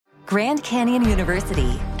Grand Canyon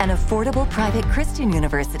University, an affordable private Christian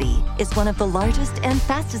university, is one of the largest and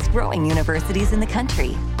fastest growing universities in the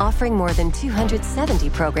country, offering more than 270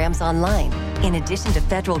 programs online. In addition to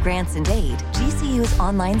federal grants and aid, GCU's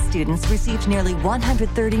online students received nearly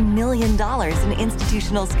 $130 million in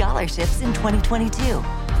institutional scholarships in 2022.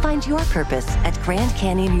 Find your purpose at Grand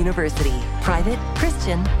Canyon University. Private,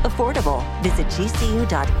 Christian, affordable. Visit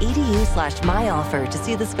gcu.edu/myoffer to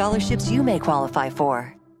see the scholarships you may qualify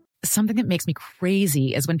for. Something that makes me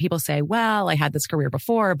crazy is when people say, well, I had this career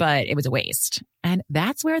before, but it was a waste. And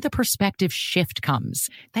that's where the perspective shift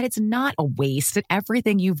comes, that it's not a waste, that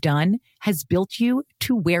everything you've done has built you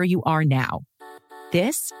to where you are now.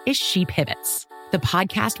 This is She Pivots, the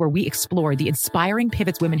podcast where we explore the inspiring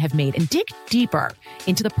pivots women have made and dig deeper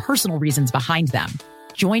into the personal reasons behind them.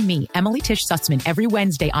 Join me, Emily Tish Sussman, every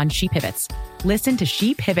Wednesday on She Pivots. Listen to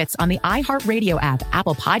She Pivots on the iHeartRadio app,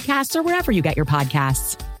 Apple Podcasts, or wherever you get your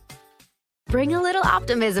podcasts. Bring a little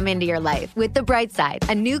optimism into your life with The Bright Side,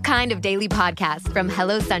 a new kind of daily podcast from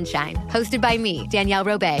Hello Sunshine, hosted by me, Danielle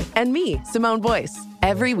Robay. And me, Simone Boyce.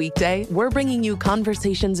 Every weekday, we're bringing you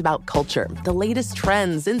conversations about culture, the latest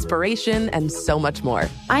trends, inspiration, and so much more.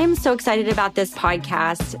 I am so excited about this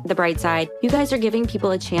podcast, The Bright Side. You guys are giving people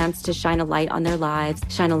a chance to shine a light on their lives,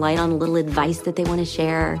 shine a light on a little advice that they want to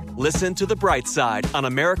share. Listen to The Bright Side on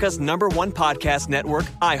America's #1 podcast network,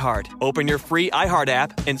 iHeart. Open your free iHeart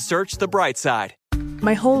app and search The Bright Side.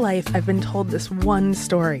 My whole life, I've been told this one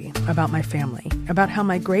story about my family, about how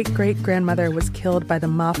my great-great-grandmother was killed by the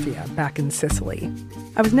mafia back in Sicily.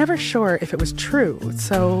 I was never sure if it was true,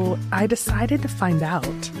 so I decided to find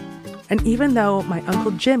out. And even though my Uncle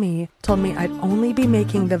Jimmy told me I'd only be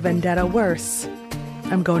making the vendetta worse,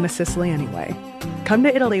 I'm going to Sicily anyway. Come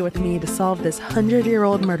to Italy with me to solve this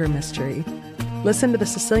 100-year-old murder mystery. Listen to The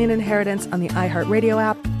Sicilian Inheritance on the iHeartRadio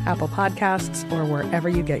app, Apple Podcasts, or wherever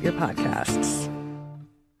you get your podcasts.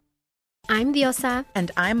 I'm Diosa.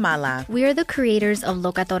 And I'm Mala. We are the creators of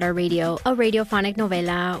Locatora Radio, a radiophonic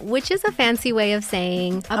novela, which is a fancy way of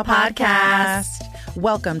saying a podcast.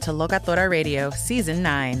 Welcome to Locatora Radio, Season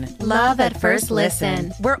 9. Love at first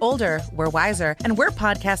listen. We're older, we're wiser, and we're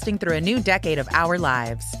podcasting through a new decade of our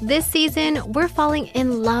lives. This season, we're falling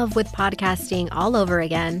in love with podcasting all over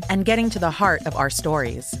again. And getting to the heart of our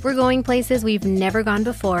stories. We're going places we've never gone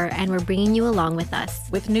before, and we're bringing you along with us.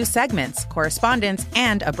 With new segments, correspondence,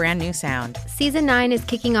 and a brand new sound. Season 9 is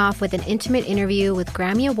kicking off with an intimate interview with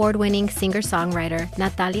Grammy Award-winning singer-songwriter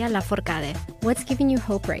Natalia Lafourcade. What's giving you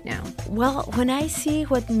hope right now? Well, when I see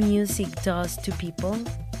what music does to people,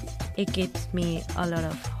 it gives me a lot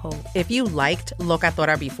of hope. If you liked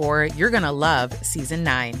Locatora before, you're going to love Season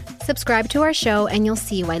 9. Subscribe to our show and you'll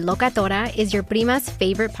see why Locatora is your prima's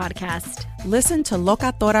favorite podcast. Listen to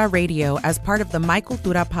Locatora Radio as part of the My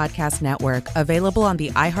Cultura Podcast Network, available on the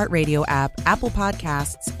iHeartRadio app, Apple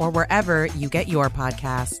Podcasts, or wherever you get your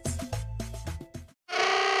podcasts.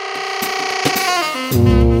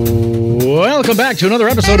 Welcome back to another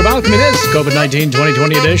episode of Alchemy This, COVID-19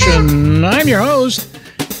 2020 edition. I'm your host,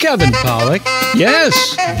 Kevin Pollak.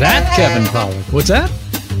 Yes, that Kevin Pollak. What's that?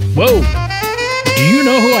 Whoa. Do you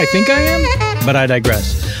know who I think I am? But I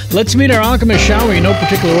digress. Let's meet our alchemist, shall we? In no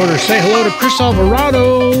particular order. Say hello to Chris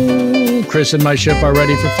Alvarado. Chris and my ship are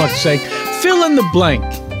ready, for fuck's sake. Fill in the blank.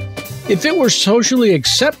 If it were socially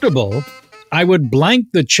acceptable, I would blank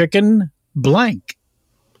the chicken blank.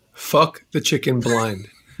 Fuck the chicken blind.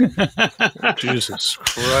 Jesus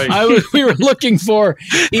Christ. We were looking for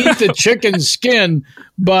eat the chicken skin,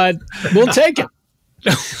 but we'll take it.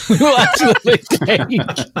 We will absolutely take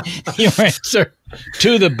your answer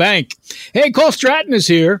to the bank. Hey, Cole Stratton is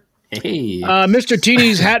here. Hey. Mr.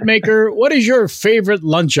 Teeny's hat maker, what is your favorite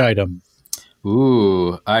lunch item?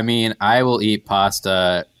 Ooh, I mean, I will eat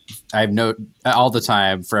pasta. I have all the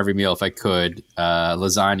time for every meal if I could.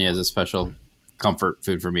 Lasagna is a special comfort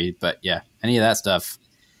food for me. But yeah, any of that stuff,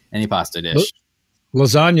 any pasta dish.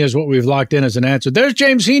 Lasagna is what we've locked in as an answer. There's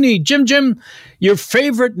James Heaney. Jim, your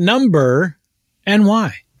favorite number and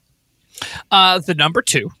why? The number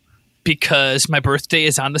 2, because my birthday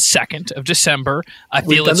is on the 2nd of December. I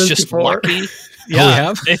feel it's just lucky.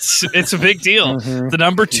 Yeah, it's a big deal. Mm-hmm. The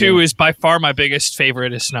number 2 is by far my biggest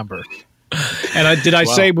favoriteest number. And did I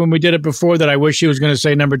say when we did it before that I wish he was going to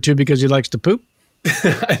say number 2 because he likes to poop?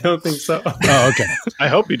 I don't think so. Oh, okay. I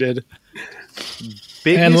hope he did.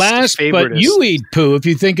 And last, but you eat poo if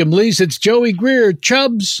you think him least. It's Joey Greer.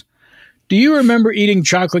 Chubbs, do you remember eating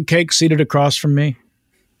chocolate cake seated across from me?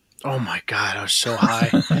 Oh, my God. I was so high.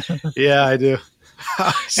 Yeah, I do.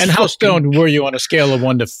 And how stoned were you on a scale of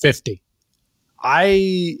 1 to 50?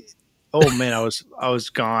 I Oh man, I was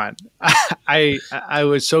gone. I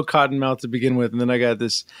was so cotton mouth to begin with, and then I got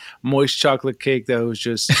this moist chocolate cake that was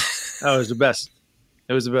the best.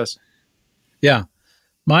 It was the best. Yeah,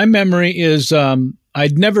 my memory is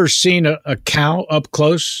I'd never seen a cow up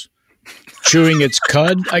close chewing its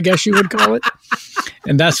cud, I guess you would call it,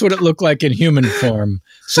 and that's what it looked like in human form,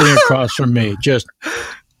 sitting across from me. Just.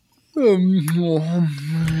 All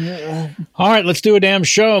right, let's do a damn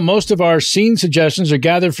show. Most of our scene suggestions are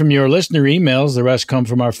gathered from your listener emails. The rest come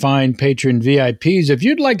from our fine patron VIPs. If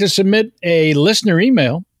you'd like to submit a listener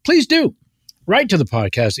email, please do. Write to the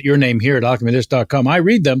podcast at your name here at alchemythis.com. I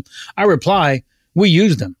read them. I reply. We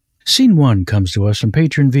use them. Scene 1 comes to us from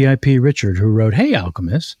patron VIP Richard, who wrote, "Hey,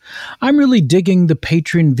 Alchemist, I'm really digging the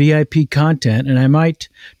patron VIP content, and I might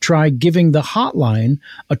try giving the hotline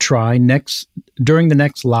a try during the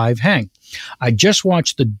next live hang. I just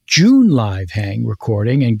watched the June live hang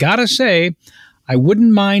recording, and gotta say, I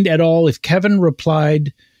wouldn't mind at all if Kevin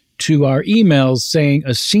replied to our emails saying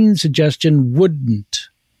a scene suggestion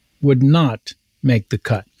would not make the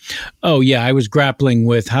cut." Oh, yeah, I was grappling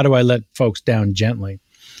with how do I let folks down gently.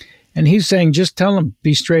 And he's saying, just tell them,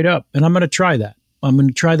 be straight up. And I'm going to try that. I'm going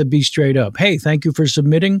to try the be straight up. Hey, thank you for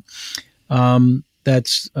submitting. Try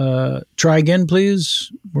again,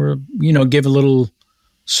 please. Or, give a little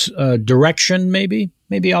direction, maybe.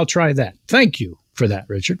 Maybe I'll try that. Thank you for that,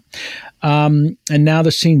 Richard. And now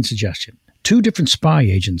the scene suggestion. 2 different spy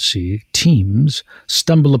agency teams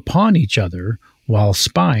stumble upon each other while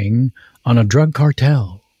spying on a drug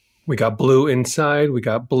cartel. We got blue inside. And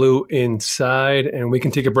we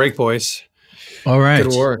can take a break, boys. All right.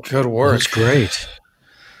 Good work. That's great.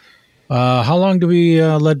 How long do we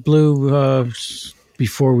let Blue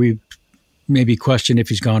before we maybe question if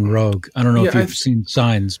he's gone rogue? I don't know if you've seen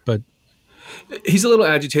signs, but he's a little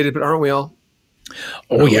agitated. But aren't we all?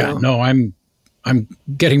 Oh yeah. No, I'm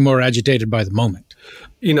getting more agitated by the moment.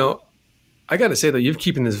 I got to say though, you've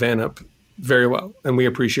keeping this van up very well, and we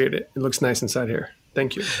appreciate it. It looks nice inside here.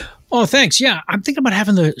 Thank you. Oh, thanks. Yeah, I'm thinking about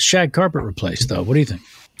having the shag carpet replaced, though. What do you think?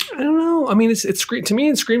 I don't know. I mean, it's to me,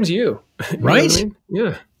 it screams you. Right? You know what I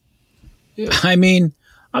mean? Yeah. I mean,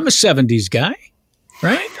 I'm a 70s guy,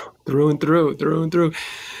 right? Through and through.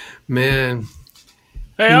 Man.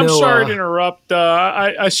 Hey, I'm sorry to interrupt.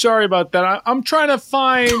 I sorry about that. I'm trying to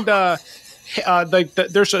find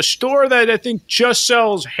there's a store that I think just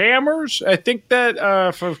sells hammers. I think that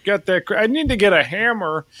if I've got that, I need to get a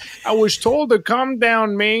hammer. I was told to come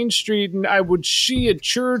down Main Street and I would see a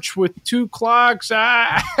church with 2 clocks.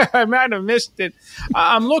 I might have missed it.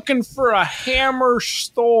 I'm looking for a hammer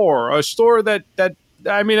store, a store that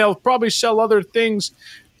I mean, I'll probably sell other things,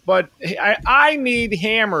 but I need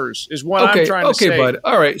hammers is what I'm trying to say. Okay, bud.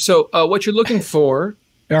 All right. So what you're looking for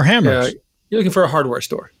are hammers. You're looking for a hardware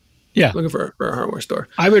store. Yeah. Looking for a hardware store.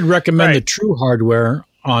 I would recommend the True Hardware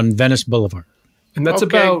on Venice Boulevard. And that's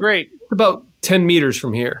about 10 meters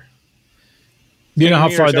from here. Do you know how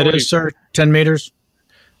far that is, sir? 10 meters?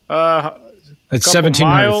 It's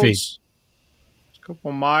 1,700 feet. A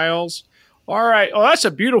couple miles. All right. Oh, that's a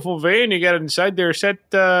beautiful van you got inside there. Set.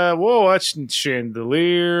 Whoa, that's a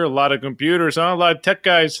chandelier. A lot of computers, huh? A lot of tech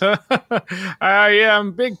guys, huh? Yeah, I'm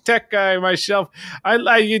a big tech guy myself.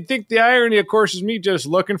 You'd think the irony, of course, is me just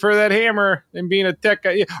looking for that hammer and being a tech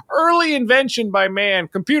guy. Early invention by man.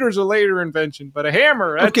 Computers a later invention, but a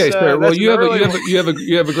hammer. That's, okay, sir. Well, you have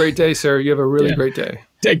a great day, sir. You have a really great day.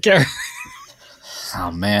 Take care.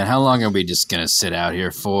 Oh man, how long are we just gonna sit out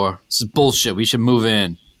here for? This is bullshit. We should move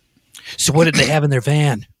in. So what did they have in their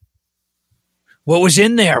van? What was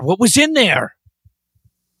in there?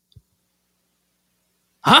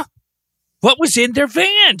 Huh? What was in their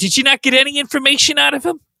van? Did you not get any information out of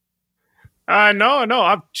him?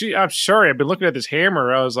 No. I'm sorry. I've been looking at this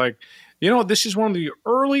hammer. I was like, this is one of the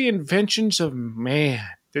early inventions of man.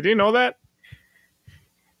 Did you know that?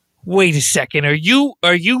 Wait a second. Are you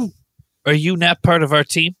not part of our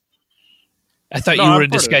team? I thought you were in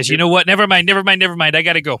disguise. You know what? Never mind. I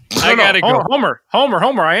gotta go. I gotta go. Homer.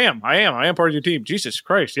 I am part of your team. Jesus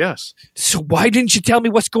Christ, yes. So why didn't you tell me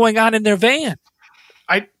what's going on in their van?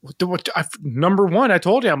 Number one, I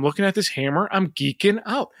told you I'm looking at this hammer. I'm geeking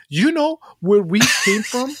out. You know where we came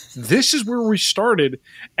from? This is where we started.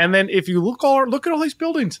 And then if you look at all these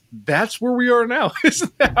buildings, that's where we are now.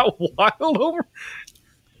 Isn't that wild, Homer?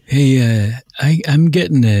 Hey, I'm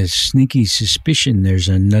getting a sneaky suspicion there's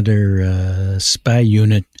another spy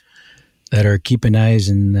unit that are keeping eyes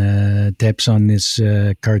and tabs on this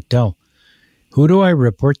cartel. Who do I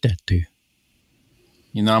report that to?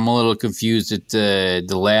 You know, I'm a little confused at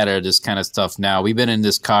the ladder, this kind of stuff now. We've been in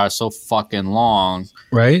this car so fucking long.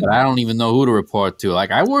 Right. That I don't even know who to report to. Like,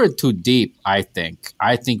 we're in too deep, I think.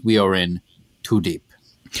 I think we are in too deep.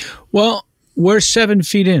 Well, we're 7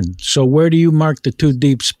 feet in. So where do you mark the too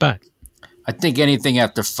deep spot? I think anything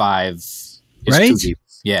after 5 is right? too deep.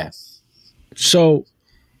 Yeah. So,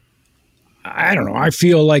 I don't know. I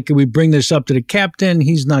feel like if we bring this up to the captain,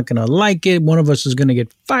 he's not going to like it. One of us is going to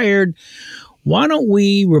get fired. Why don't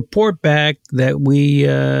we report back that we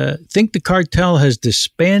think the cartel has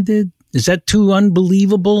disbanded? Is that too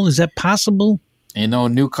unbelievable? Is that possible? You know,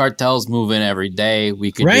 new cartels move in every day.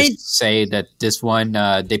 We could right? just say that this one,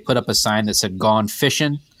 they put up a sign that said gone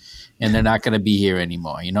fishing, and they're not going to be here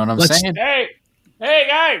anymore. You know what I'm saying? Hey,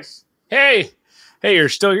 guys. Hey, you're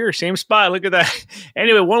still here. Same spot. Look at that.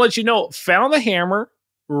 Anyway, want to let you know, found the hammer.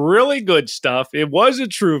 Really good stuff. It was a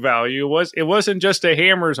true value. It wasn't just a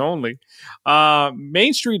hammers only.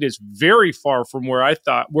 Main Street is very far from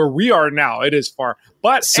where we are now. It is far.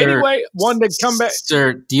 But anyway, wanted to come back.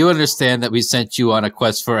 Sir, do you understand that we sent you on a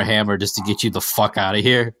quest for a hammer just to get you the fuck out of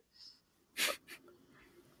here?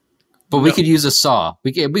 But we could use a saw.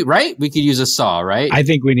 Right? We could use a saw, right? I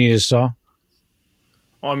think we need a saw.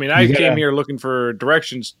 Well, I mean, I came here looking for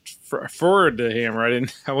directions for the hammer.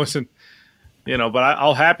 I wasn't. But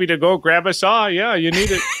I'll happy to go grab a saw. Yeah, you need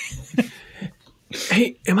it.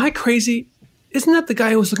 Hey, am I crazy? Isn't that the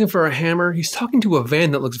guy who was looking for a hammer? He's talking to a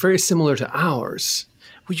van that looks very similar to ours.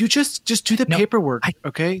 Will you just do the paperwork,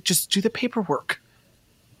 okay? Just do the paperwork.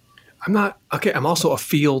 I'm not... Okay, I'm also a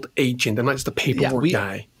field agent. I'm not just a paperwork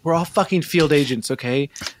guy. We're all fucking field agents, okay?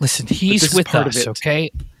 Listen, he's with us,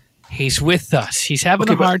 okay? He's with us. He's having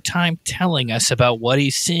a hard time telling us about what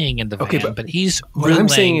he's seeing in the van, but he's what I'm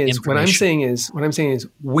saying is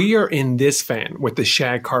we are in this van with the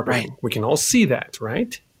shag carpeting. Right. We can all see that,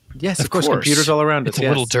 right? Yes, of course. Computers all around us. It's a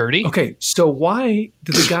little dirty. Okay, so why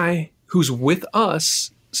did the guy who's with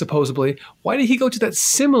us, supposedly, why did he go to that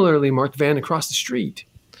similarly marked van across the street?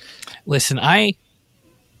 Listen,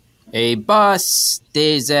 Hey, boss,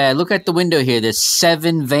 there's look at the window here. There's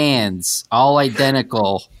 7 vans, all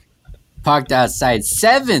identical. Parked outside.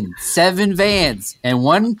 7 vans, and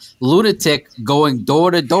one lunatic going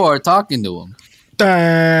door to door talking to him.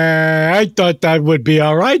 I thought that would be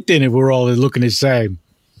all right then if we're all looking the same.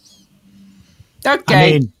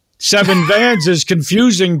 Okay. I mean, 7 vans is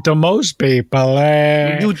confusing to most people.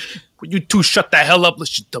 You two shut the hell up.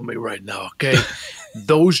 Listen to me right now, okay?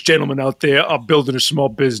 Those gentlemen out there are building a small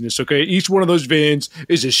business, okay? Each one of those vans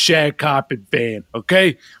is a shag carpet van,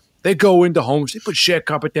 okay? They go into homes. They put shag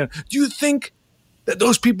carpet down. Do you think that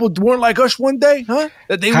those people weren't like us one day, huh?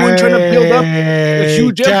 That they weren't trying to build up a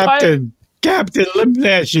huge empire? Captain, let me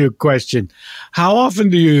ask you a question. How often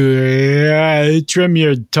do you trim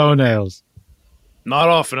your toenails? Not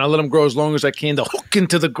often. I let them grow as long as I can to hook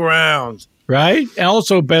into the ground. Right? And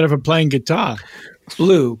also better for playing guitar.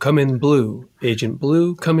 Blue, come in blue. Agent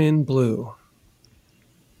Blue, come in blue.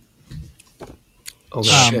 Oh,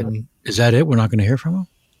 shit. Is that it? We're not going to hear from him?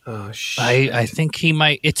 Oh, shit. I think he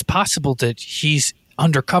might. It's possible that he's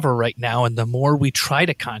undercover right now, and the more we try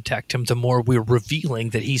to contact him, the more we're revealing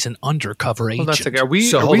that he's an undercover agent. Hold on a second. Are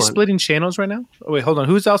we splitting channels right now? Oh, wait, hold on.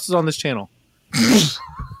 Who else is on this channel?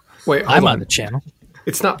 Wait, I'm on the channel.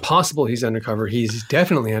 It's not possible he's undercover. He's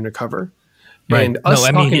definitely undercover. Right. And us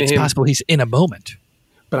it's possible he's in a moment.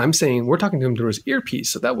 But I'm saying we're talking to him through his earpiece,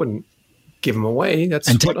 so that wouldn't give him away. That's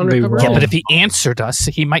what undercover is. Yeah, but if he answered us,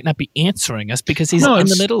 he might not be answering us because he's in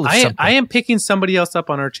the middle of something. I am picking somebody else up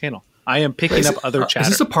on our channel. I am picking up other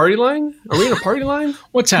chatters. Is this a party line? Are we in a party line?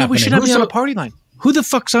 What's happening? We should not be on a party line. Who the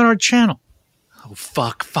fuck's on our channel? Oh,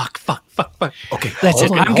 fuck. Okay, that's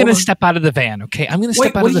it. I'm going to step out of the van, okay? I'm going to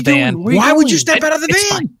step out of the van. Why would you step out of the van?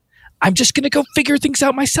 Fine. I'm just going to go figure things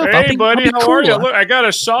out myself. Hey, buddy, how are you? Look, I got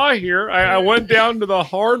a saw here. I went down to the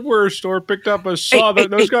hardware store, picked up a saw.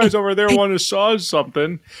 Those guys over there want to saw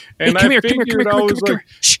something. And I figured I was like,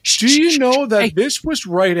 do you know that this was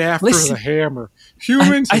right after the hammer?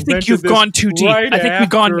 Humans I think you've gone too deep. I think we've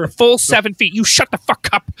gone a full 7 feet. You shut the fuck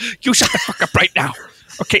up. You shut the fuck up right now.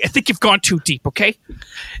 Okay, I think you've gone too deep, okay?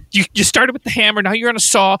 You started with the hammer. Now you're on a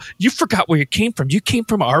saw. You forgot where you came from. You came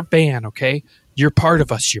from our van, okay? You're part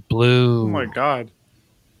of us. You're blue. Oh, my God.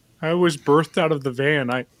 I was birthed out of the van.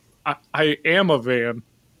 I am a van.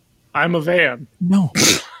 I'm a van. No.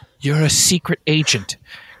 You're a secret agent.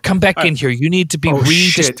 Come back in here. You need to be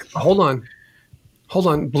shit. Hold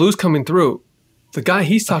on. Blue's coming through. The guy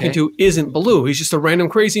he's talking to isn't Blue. He's just a random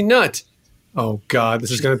crazy nut. Oh, God.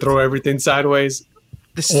 This is going to throw everything sideways.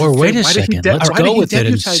 Or wait a second. Let's go with it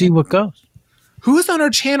and see what goes. Who's on our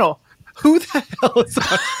channel? Who the hell is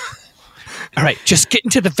on? All right, just get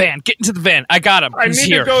into the van. Get into the van. I got him. He's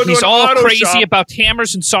here. He's all crazy about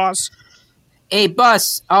hammers and saws. Hey,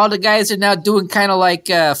 boss, all the guys are now doing kind of like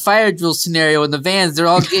a fire drill scenario in the vans. They're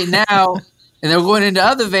all getting out, and they're going into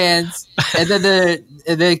other vans, and then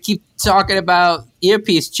they keep talking about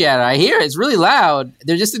earpiece chatter. I hear it. It's really loud.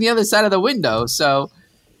 They're just on the other side of the window, so...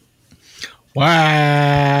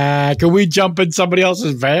 Wow. Can we jump in somebody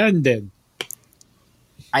else's van then?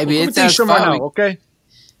 I mean, it's right now, okay?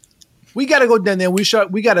 We got to go down there. We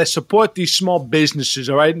got to support these small businesses,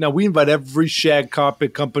 all right? Now, we invite every shag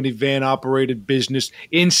carpet company van-operated business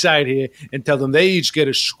inside here and tell them they each get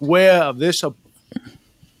a square of this.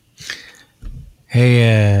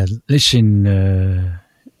 Hey, listen,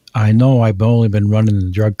 I know I've only been running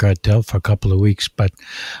the drug cartel for a couple of weeks, but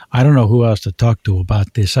I don't know who else to talk to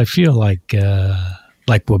about this. I feel like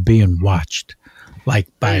we're being watched, like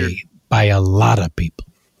by a lot of people.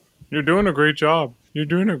 You're doing a great job. You're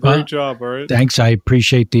doing a great job, all right? Thanks. I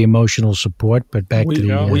appreciate the emotional support, but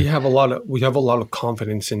we have a lot of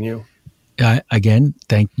confidence in you. Again,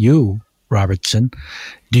 thank you, Robertson.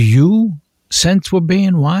 Do you sense we're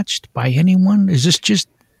being watched by anyone? Is this just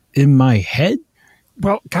in my head?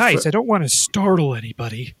 Well, guys, I don't want to startle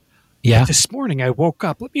anybody. Yeah. But this morning I woke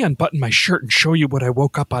up. Let me unbutton my shirt and show you what I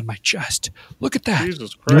woke up on my chest. Look at that.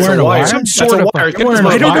 Jesus Christ. You're wearing a wire? Some sort of wire. Get this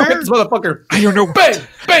motherfucker. I don't know. Bang,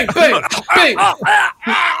 bang, bang, bang.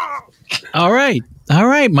 All right.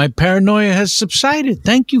 My paranoia has subsided.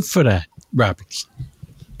 Thank you for that, Roberts.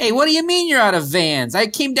 Hey, what do you mean you're out of vans? I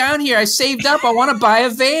came down here. I saved up. I want to buy a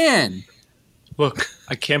van. Look,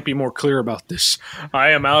 I can't be more clear about this. I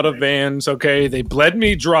am out of vans, okay? They bled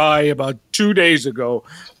me dry about 2 days ago.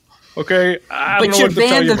 Okay? But you're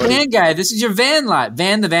Van the Van Guy. This is your van lot.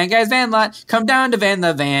 Van the Van Guy's van lot. Come down to Van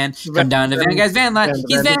the Van. Come down to Van Guy's van lot.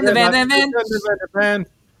 He's Van the Van.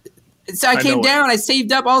 So I came down. I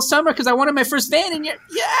saved up all summer because I wanted my first van, and you're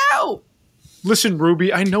out. Listen,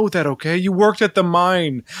 Ruby, I know that, okay? You worked at the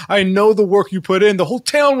mine. I know the work you put in. The whole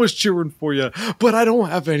town was cheering for you. But I don't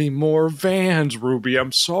have any more vans, Ruby.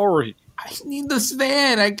 I'm sorry. I need this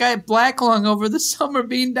van. I got black lung over the summer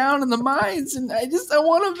being down in the mines, and I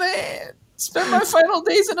want a van. Spend my final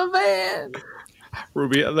days in a van.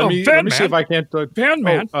 Ruby, let me see if I can't... van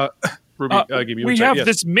man. Ruby, give me we have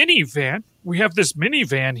this minivan. We have this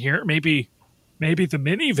minivan here. Maybe the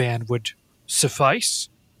minivan would suffice.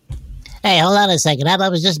 Hey, hold on a second. I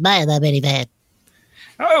was just buying that minivan.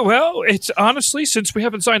 Oh, well, it's honestly, since we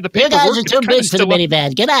haven't signed the paperwork... You guys are too big for the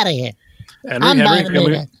minivan. Get out of here. I'm buying the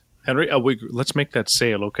minivan. Henry, let's make that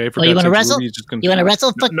sale, okay? You want to wrestle? You want to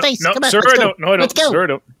wrestle? Fuck face. No, come on, sir, let's go. I don't. Let's go. Sir, I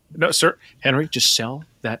don't. No, sir. Henry, just sell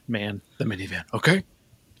that man the minivan, okay?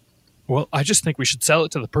 Well, I just think we should sell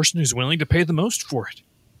it to the person who's willing to pay the most for it.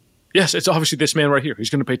 Yes, it's obviously this man right here.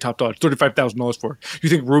 He's going to pay top dollar, $35,000 for it. You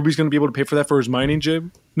think Ruby's going to be able to pay for that for his mining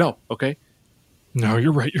jib? No, okay? No,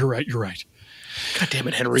 you're right. God damn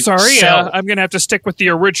it, Henry. Sorry, I'm going to have to stick with the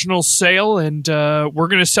original sale, and we're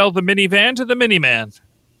going to sell the minivan to the miniman.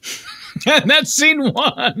 That's scene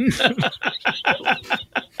one.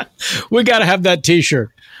 We got to have that T-shirt.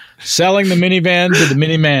 Selling the minivan to the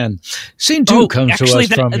miniman. Scene two comes to us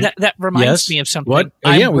from... That reminds me of something. What?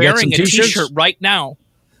 I'm wearing a T-shirt right now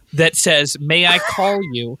that says, "May I call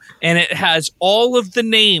you?" And it has all of the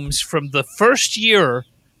names from the first year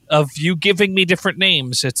of you giving me different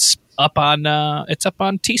names. It's up on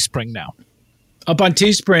Teespring now. Up on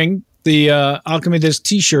Teespring, the Alchemy This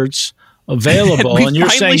T-shirts available, and you're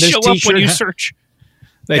saying this T-shirt up when you search.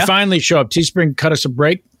 They finally show up. Teespring cut us a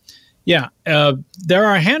break. Yeah, there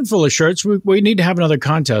are a handful of shirts. We need to have another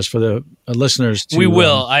contest for the listeners. We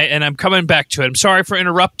will, and I'm coming back to it. I'm sorry for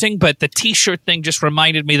interrupting, but the T-shirt thing just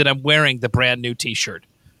reminded me that I'm wearing the brand new T-shirt.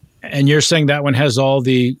 And you're saying that one has all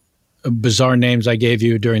the bizarre names I gave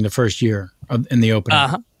you during the first year in the opening?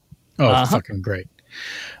 Uh-huh. Oh, fucking great.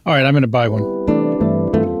 All right, I'm going to buy one.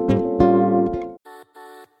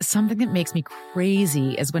 Something that makes me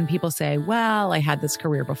crazy is when people say, well, I had this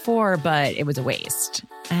career before, but it was a waste.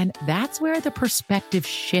 And that's where the perspective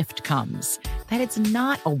shift comes, that it's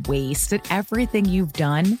not a waste, that everything you've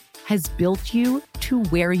done has built you to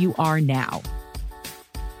where you are now.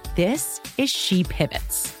 This is She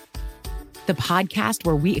Pivots, the podcast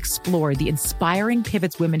where we explore the inspiring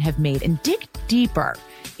pivots women have made and dig deeper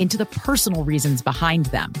into the personal reasons behind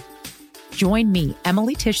them. Join me,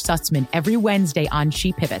 Emily Tish Sussman, every Wednesday on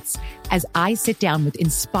She Pivots as I sit down with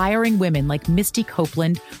inspiring women like Misty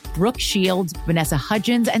Copeland, Brooke Shields, Vanessa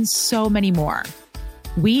Hudgens, and so many more.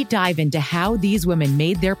 We dive into how these women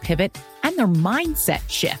made their pivot and their mindset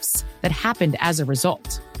shifts that happened as a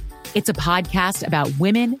result. It's a podcast about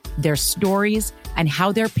women, their stories, and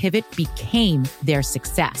how their pivot became their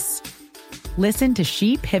success. Listen to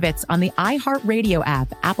She Pivots on the iHeartRadio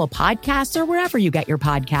app, Apple Podcasts, or wherever you get your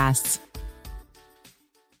podcasts.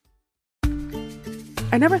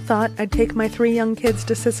 I never thought I'd take my 3 young kids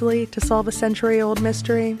to Sicily to solve a century-old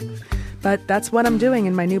mystery. But that's what I'm doing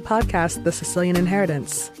in my new podcast, The Sicilian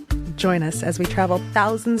Inheritance. Join us as we travel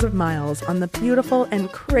thousands of miles on the beautiful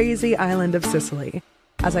and crazy island of Sicily,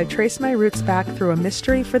 as I trace my roots back through a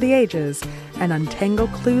mystery for the ages and untangle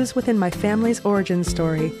clues within my family's origin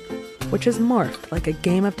story, which has morphed like a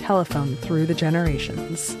game of telephone through the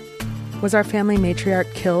generations. Was our family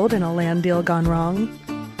matriarch killed in a land deal gone wrong?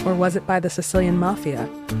 Or was it by the Sicilian mafia?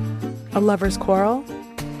 A lover's quarrel?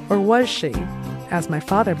 Or was she, as my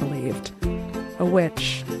father believed, a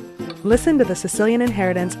witch? Listen to The Sicilian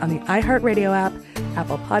Inheritance on the iHeartRadio app,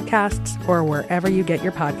 Apple Podcasts, or wherever you get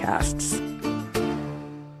your podcasts.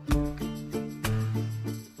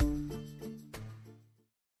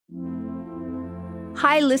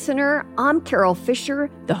 Hi, listener. I'm Carol Fisher,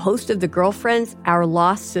 the host of The Girlfriends, Our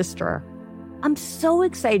Lost Sister. I'm so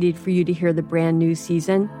excited for you to hear the brand new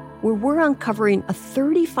season where we're uncovering a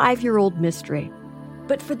 35-year-old mystery.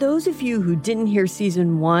 But for those of you who didn't hear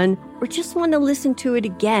season 1 or just want to listen to it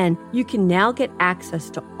again, you can now get access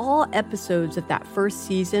to all episodes of that first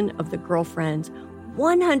season of The Girlfriends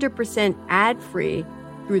 100% ad-free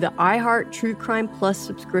through the iHeart True Crime Plus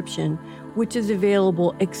subscription, which is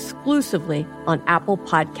available exclusively on Apple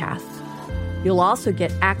Podcasts. You'll also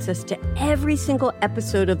get access to every single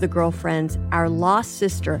episode of The Girlfriends, Our Lost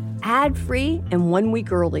Sister, ad-free and 1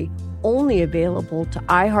 week early, only available to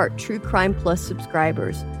iHeart True Crime Plus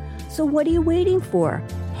subscribers. So what are you waiting for?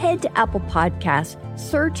 Head to Apple Podcasts,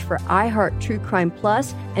 search for iHeart True Crime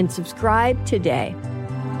Plus, and subscribe today.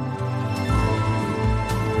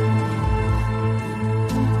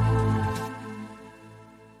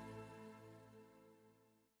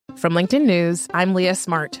 From LinkedIn News, I'm Leah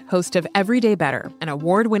Smart, host of Everyday Better, an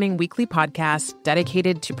award-winning weekly podcast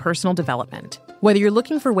dedicated to personal development. Whether you're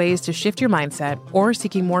looking for ways to shift your mindset or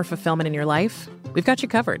seeking more fulfillment in your life, we've got you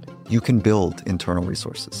covered. You can build internal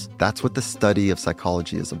resources. That's what the study of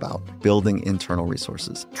psychology is about, building internal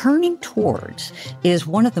resources. Turning towards is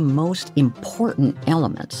one of the most important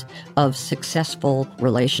elements of successful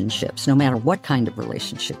relationships, no matter what kind of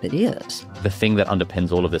relationship it is. The thing that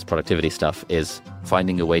underpins all of this productivity stuff is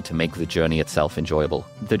finding a way to make the journey itself enjoyable.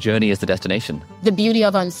 The journey is the destination. The beauty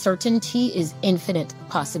of uncertainty is infinite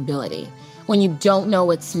possibility. When you don't know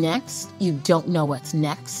what's next, you don't know what's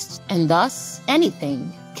next, and thus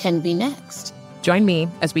anything can be next. Join me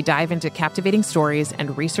as we dive into captivating stories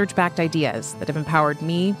and research-backed ideas that have empowered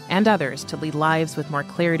me and others to lead lives with more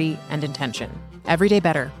clarity and intention. Everyday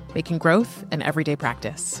Better, making growth an everyday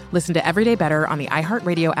practice. Listen to Everyday Better on the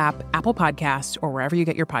iHeartRadio app, Apple Podcasts, or wherever you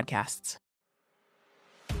get your podcasts.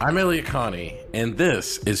 I'm Elliot Connie, and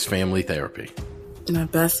this is Family Therapy. My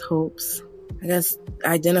best hopes, I guess,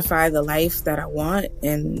 identify the life that I want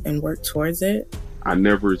and work towards it. I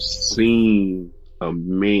never seen a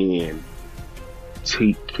man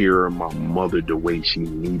take care of my mother the way she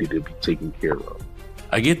needed to be taken care of.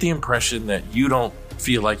 I get the impression that you don't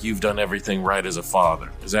feel like you've done everything right as a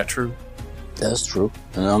father. Is that true? That's true,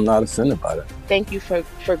 and I'm not offended by that. Thank you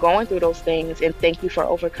for going through those things, and thank you for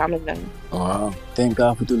overcoming them. Wow. Thank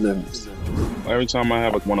God for deliverance. Every time I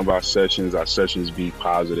have one of our sessions be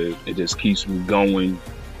positive. It just keeps me going.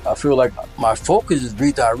 I feel like my focus is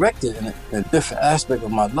redirected in a different aspect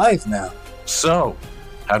of my life now. So,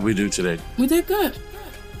 how'd we do today? We did good.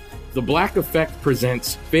 The Black Effect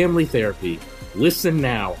presents Family Therapy. Listen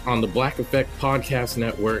now on the Black Effect Podcast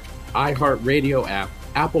Network, iHeartRadio app,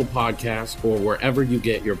 Apple Podcasts, or wherever you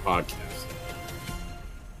get your podcasts.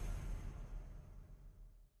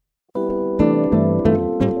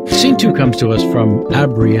 Scene 2 comes to us from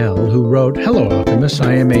Abrielle, who wrote, "Hello, Alchemist.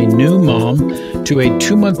 I am a new mom to a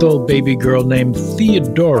 2-month-old baby girl named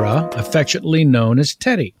Theodora, affectionately known as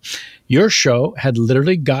Teddy. Your show had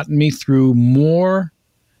literally gotten me through more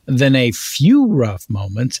than a few rough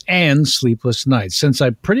moments and sleepless nights. Since I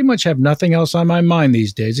pretty much have nothing else on my mind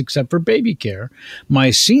these days except for baby care,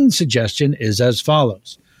 my scene suggestion is as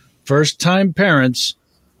follows. First-time parents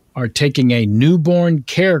are taking a newborn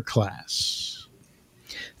care class.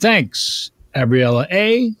 Thanks, Abriella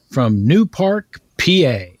A. from New Park,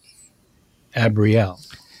 PA." Abrielle.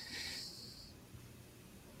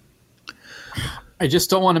 I just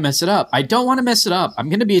don't want to mess it up. I don't want to mess it up. I'm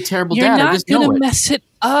going to be a terrible You're dad. not I just know gonna it. mess it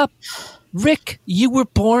up. Rick, you were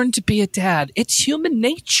born to be a dad. It's human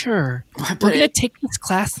nature. We're going to take this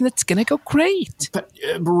class and it's going to go great. But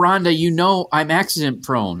Rhonda, you know I'm accident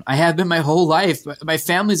prone. I have been my whole life. My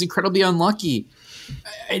family's incredibly unlucky.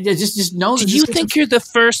 I just know. Do you think you're the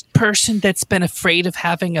first person that's been afraid of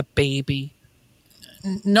having a baby?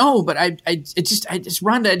 No, but I just,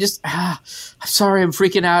 Rhonda, I'm sorry, I'm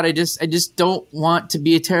freaking out. I just don't want to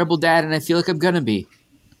be a terrible dad, and I feel like I'm gonna be.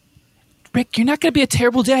 Rick, you're not gonna be a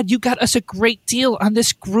terrible dad. You got us a great deal on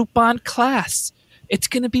this Groupon class. It's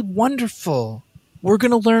gonna be wonderful. We're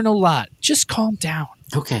gonna learn a lot. Just calm down.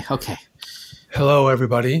 Okay. Hello,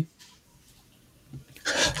 everybody.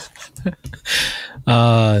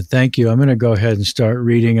 Thank you. I'm going to go ahead and start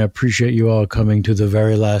reading. I appreciate you all coming to the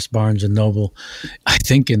very last Barnes & Noble, I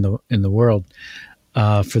think, in the world,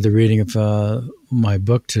 for the reading of my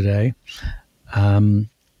book today.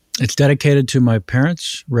 It's dedicated to my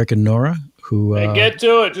parents, Rick and Nora, who... Hey, get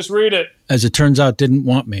to it. Just read it. As it turns out, didn't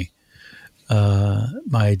want me.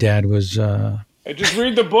 My dad was... Hey, just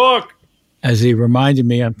read the book. As he reminded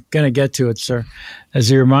me, I'm going to get to it, sir. As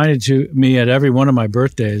he reminded me at every one of my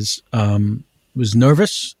birthdays, was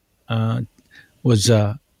nervous, was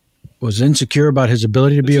insecure about his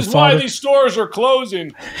ability to be a father. This is why these stores are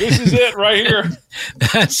closing. This is it right here.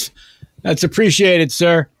 That's appreciated,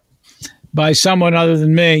 sir, by someone other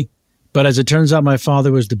than me. But as it turns out, my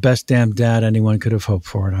father was the best damn dad anyone could have hoped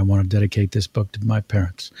for, and I want to dedicate this book to my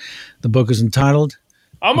parents. The book is entitled...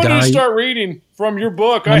 I'm going to start reading from your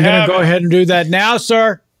book. I'm going to go ahead and do that now,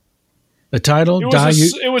 sir. The title,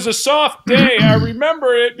 it was a soft day. I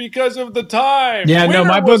remember it because of the time. Yeah, no,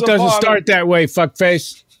 my book doesn't start that way,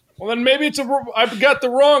 fuckface. Well, then maybe I've got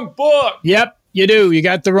the wrong book. Yep, you do. You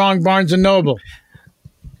got the wrong Barnes & Noble.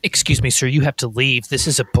 Excuse me, sir. You have to leave. This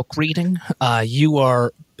is a book reading. You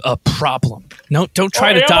are a problem. No, don't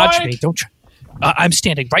try to dodge me. Don't. I'm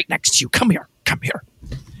standing right next to you. Come here.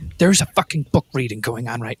 There's a fucking book reading going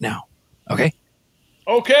on right now. Okay?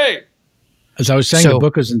 Okay. As I was saying, the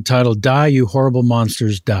book is entitled Die, You Horrible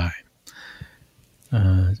Monsters, Die.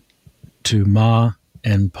 To Ma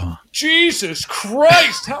and Pa. Jesus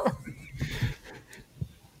Christ!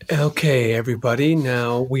 Okay, everybody.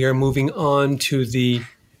 Now we are moving on to the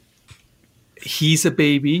he's a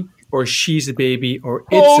baby or she's a baby or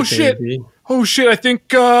it's a baby. Oh, shit. I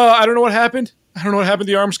think, I don't know what happened.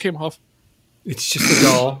 The arms came off. It's just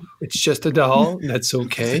a doll. That's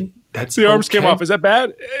okay. The arms came off. Is that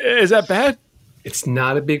bad? It's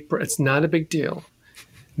not a big deal.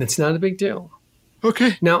 It's not a big deal.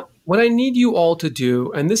 Okay. Now, what I need you all to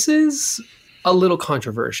do, and this is a little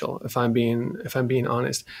controversial, if I'm being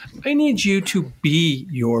honest, I need you to be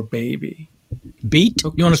your baby. Beat?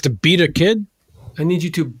 Okay. You want us to beat a kid? I need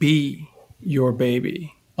you to be your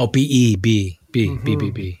baby. Oh, B.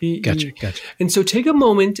 Gotcha. And so take a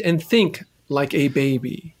moment and think like a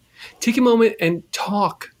baby. Take a moment and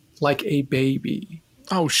talk like a baby.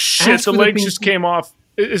 Oh, shit. The legs just came off.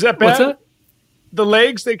 Is that bad? What's that? The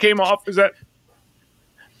legs, they came off. Is that...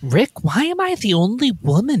 Rick, why am I the only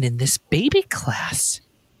woman in this baby class?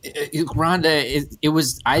 Rhonda, it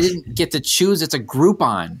was... I didn't get to choose. It's a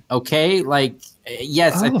Groupon, okay? Like,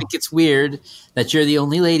 yes, I think it's weird that you're the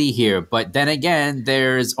only lady here. But then again,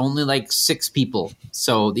 there's only like 6 people.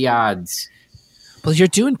 So the odds... Well, you're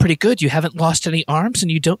doing pretty good. You haven't lost any arms,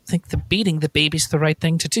 and you don't think beating the baby's the right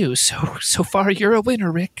thing to do. So far, you're a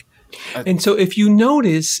winner, Rick. And so if you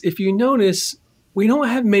notice, we don't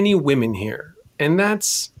have many women here, and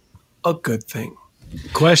that's a good thing.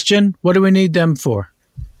 Question, what do we need them for?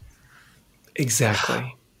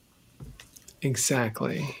 Exactly.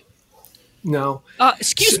 No.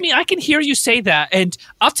 Excuse me, I can hear you say that, and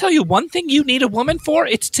I'll tell you one thing you need a woman for,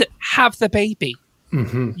 it's to have the baby.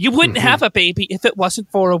 Mm-hmm. You wouldn't have a baby if it wasn't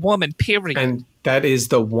for a woman, period. And that is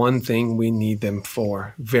the one thing we need them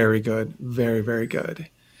for. Very good. Very, very good.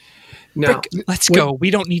 Now, Rick, let's go. We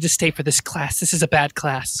don't need to stay for this class. This is a bad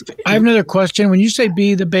class. I have another question. When you say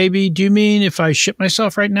be the baby, do you mean if I shit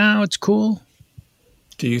myself right now, it's cool?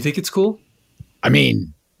 Do you think it's cool? I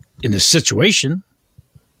mean, in this situation,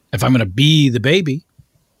 if I'm going to be the baby.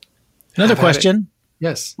 Another question.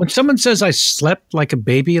 Yes. When someone says I slept like a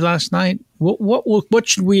baby last night, what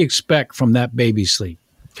should we expect from that baby sleep?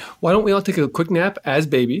 Why don't we all take a quick nap as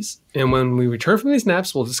babies, and when we return from these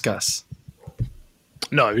naps, we'll discuss.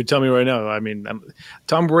 No, if you tell me right now, I mean,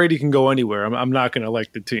 Tom Brady can go anywhere. I'm not going to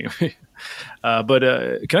like the team. But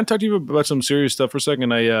can I talk to you about some serious stuff for a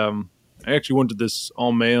second? I actually went to this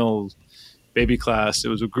all-male baby class. It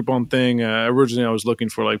was a Groupon thing. Originally, I was looking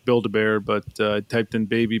for like Build-A-Bear, but I typed in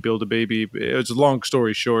baby, Build-A-Baby. It was a long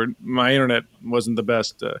story short. My internet wasn't the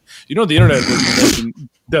best. The internet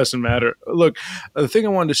doesn't matter. Look, the thing I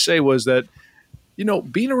wanted to say was that,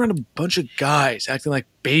 being around a bunch of guys acting like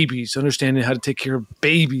babies, understanding how to take care of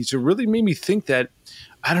babies, it really made me think that,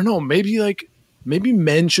 I don't know, maybe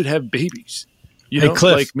men should have babies. Hey,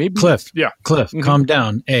 Cliff, Cliff, Mm-hmm. Calm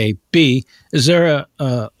down. A. B, is there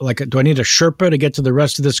do I need a Sherpa to get to the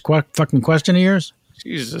rest of this fucking question of yours?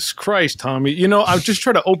 Jesus Christ, Tommy. You know, I'm just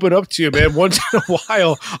trying to open up to you, man, once in a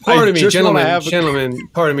while. Pardon me, gentlemen,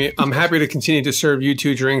 pardon me. I'm happy to continue to serve you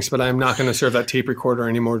 2 drinks, but I'm not going to serve that tape recorder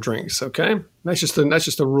any more drinks, okay? That's just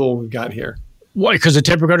a rule we've got here. Why? Because the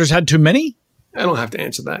tape recorder's had too many? I don't have to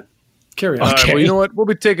answer that. Carry on. All right, well, you know what? We'll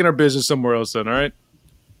be taking our business somewhere else then, all right?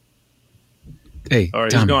 Hey, all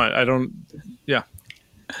right, Tommy. He's gone. I don't, yeah.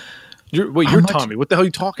 You're Tommy. What the hell are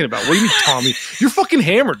you talking about? What do you mean, Tommy? You're fucking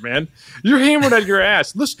hammered, man. You're hammered out of your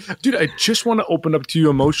ass. Listen, dude, I just want to open up to you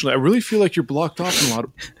emotionally. I really feel like you're blocked off in a lot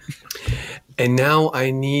of... And now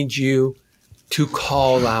I need you to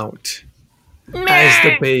call out as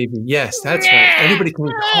the baby. Yes, that's right. Everybody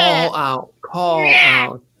can call out. Call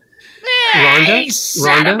out. Rhonda?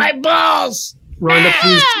 Son of my balls! Rhonda,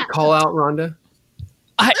 please call out, Rhonda.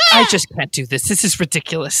 I just can't do this. This is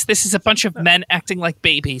ridiculous. This is a bunch of men acting like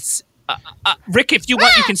babies. Rick, if you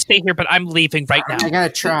want, you can stay here, but I'm leaving right now. I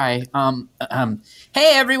gotta try.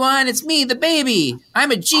 Hey everyone, it's me, the baby.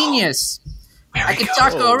 I'm a genius. I can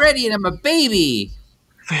talk already, and I'm a baby.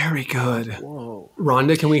 Very good. Whoa.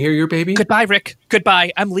 Rhonda, can we hear your baby? Goodbye, Rick.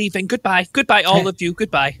 Goodbye. I'm leaving. Goodbye. Goodbye, all of you.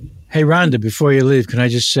 Goodbye. Hey, Rhonda, before you leave, can I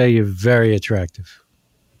just say you're very attractive?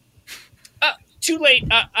 Too late.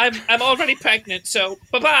 I'm already pregnant, so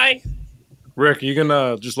bye-bye. Rick, are you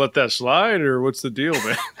gonna just let that slide, or what's the deal,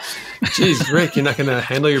 man? Jeez, Rick, you're not gonna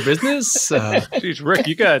handle your business? Jeez, Rick,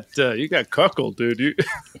 you got cuckold, dude.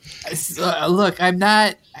 Look, I'm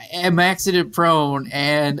accident prone,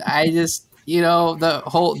 and I just,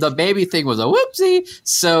 the baby thing was a whoopsie.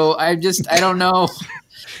 So I don't know.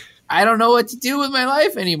 I don't know what to do with my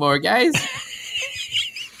life anymore, guys.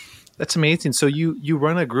 That's amazing. So you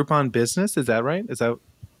run a Groupon business, is that right?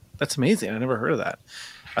 That's amazing. I never heard of that.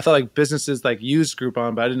 I thought like businesses like used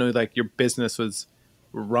Groupon, but I didn't know like your business was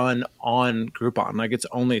run on Groupon. Like it's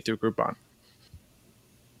only through Groupon.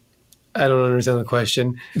 I don't understand the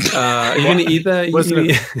question. Are you going to eat that? What's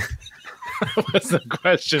the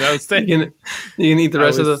question? I was saying you going to eat the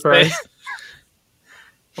rest of the fries?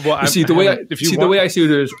 Well, the way I see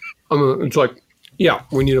it is, it's like, yeah,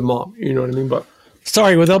 we need a mom. You know what I mean? But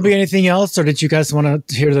sorry, will there be anything else, or did you guys want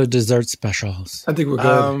to hear the dessert specials? I think we're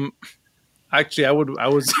good. Actually, I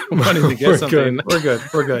was wanting to get something. Good.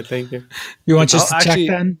 We're good. Thank you. You want just to check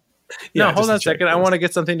then? Yeah, no, hold on a second. I want to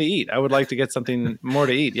get something to eat. I would like to get something more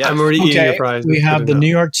to eat. Yeah, I'm already eating your fries. We have the New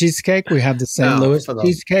York cheesecake. We have the St. Louis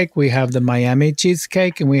cheesecake. We have the Miami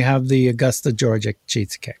cheesecake, and we have the Augusta, Georgia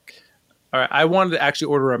cheesecake. All right. I wanted to actually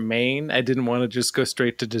order a main. I didn't want to just go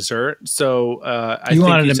straight to dessert. So you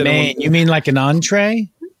wanted a main. You mean like an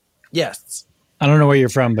entree? Yes. I don't know where you're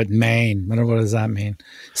from, but Maine. What does that mean?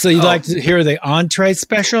 So you'd like to hear the entree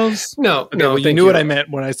specials? No. Well, you knew what I meant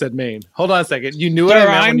when I said Maine. Hold on a second. You knew what I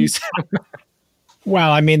meant when you said.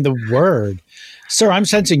 Well, I mean the word. Sir, I'm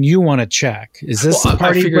sensing you want to check. Is this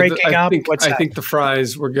party breaking up? I think the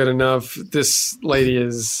fries were good enough. This lady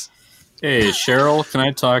is... Hey, Cheryl, can I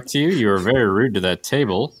talk to you? You were very rude to that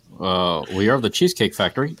table. We are the Cheesecake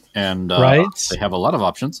Factory, and they have a lot of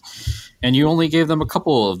options. And you only gave them a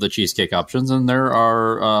couple of the cheesecake options, and there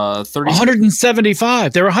are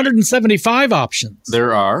 175. There are 175 options.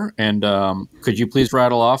 There are. And could you please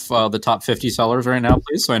rattle off the top 50 sellers right now,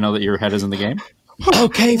 please, so I know that your head is in the game?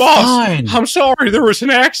 Okay, Boss, fine. I'm sorry. There was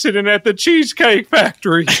an accident at the Cheesecake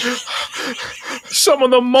Factory. Some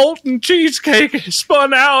of the molten cheesecake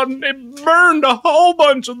spun out and it burned a whole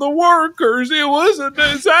bunch of the workers. It was a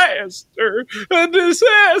disaster. A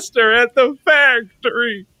disaster at the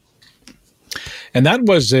factory. And that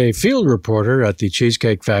was a field reporter at the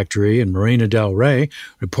Cheesecake Factory in Marina del Rey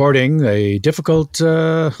reporting a difficult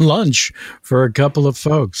lunch for a couple of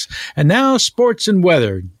folks. And now sports and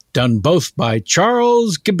weather, done both by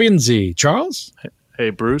Charles Gabinzi. Charles? Hey,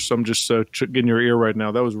 Bruce, I'm just getting your ear right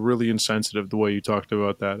now. That was really insensitive the way you talked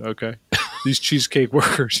about that, okay? These cheesecake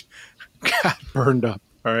workers got burned up,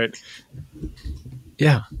 all right?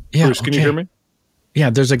 Yeah. Bruce, can you hear me? Yeah,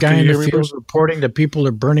 there's a guy in the field reporting that people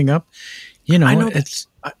are burning up. You know,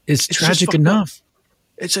 it's tragic enough.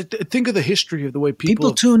 It's think of the history of the way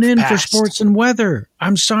people tune in for sports and weather.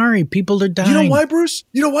 I'm sorry, people are dying. You know why, Bruce?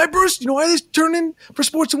 You know why they turn in for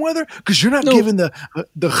sports and weather? Because you're not giving the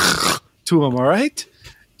to them. All right,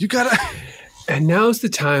 you gotta. And now's the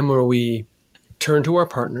time where we turn to our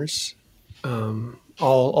partners.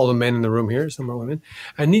 All the men in the room here, some are women.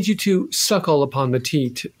 I need you to suckle upon the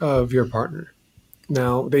teat of your partner.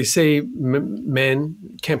 Now they say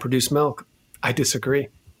men can't produce milk. I disagree.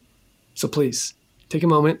 So please. Take a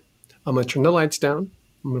moment. I'm going to turn the lights down.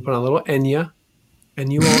 I'm going to put on a little Enya.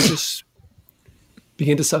 And you all just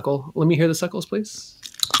begin to suckle. Let me hear the suckles, please.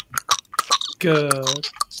 Good.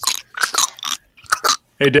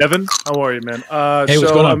 Hey, Devin. How are you, man? Hey,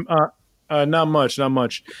 what's going on? Not much.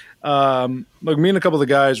 Look, me and a couple of the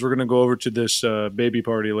guys, we're going to go over to this baby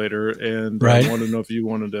party later, and I want to know if you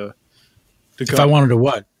wanted to come. If I wanted to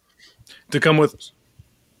what? To come with us.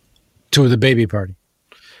 To the baby party.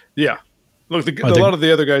 Yeah. Look, a lot of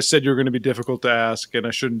the other guys said you were going to be difficult to ask, and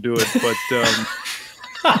I shouldn't do it, but...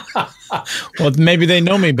 Well, maybe they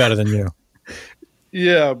know me better than you.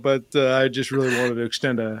 Yeah, but I just really wanted to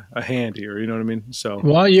extend a hand here. You know what I mean? So,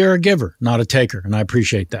 well, you're a giver, not a taker, and I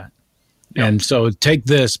appreciate that. Yep. And so take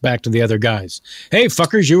this back to the other guys. Hey,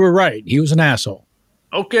 fuckers, you were right. He was an asshole.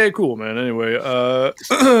 Okay, cool, man. Anyway,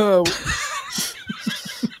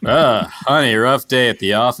 honey, rough day at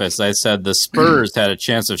the office. I said the Spurs had a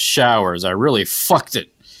chance of showers. I really fucked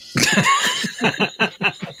it.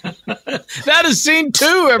 That is scene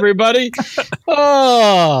 2, everybody.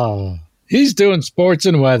 Oh, he's doing sports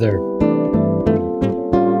and weather.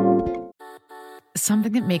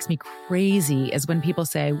 Something that makes me crazy is when people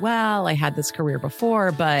say, well, I had this career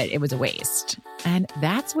before, but it was a waste. And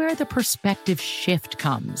that's where the perspective shift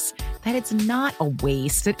comes, that it's not a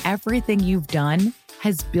waste, that everything you've done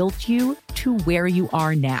has built you to where you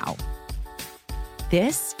are now.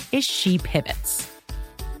 This is She Pivots,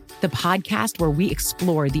 the podcast where we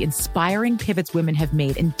explore the inspiring pivots women have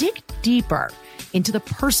made and dig deeper into the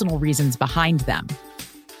personal reasons behind them.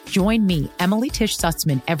 Join me, Emily Tish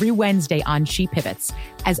Sussman, every Wednesday on She Pivots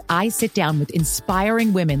as I sit down with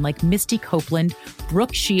inspiring women like Misty Copeland,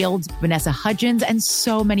 Brooke Shields, Vanessa Hudgens, and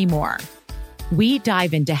so many more. We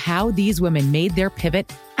dive into how these women made their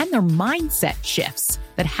pivot and their mindset shifts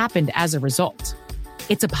that happened as a result.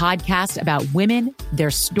 It's a podcast about women,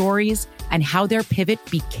 their stories, and how their pivot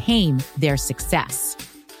became their success.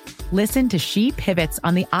 Listen to She Pivots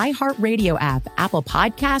on the iHeartRadio app, Apple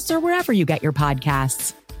Podcasts, or wherever you get your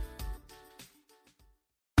podcasts.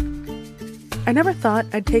 I never thought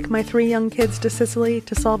I'd take my 3 young kids to Sicily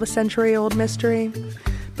to solve a century-old mystery.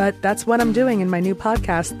 But that's what I'm doing in my new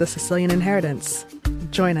podcast, The Sicilian Inheritance.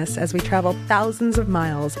 Join us as we travel thousands of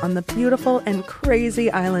miles on the beautiful and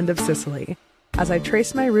crazy island of Sicily, as I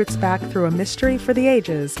trace my roots back through a mystery for the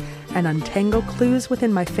ages and untangle clues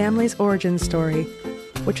within my family's origin story,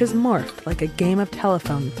 which has morphed like a game of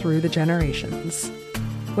telephone through the generations.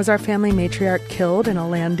 Was our family matriarch killed in a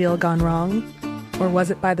land deal gone wrong? Or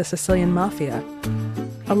was it by the Sicilian mafia?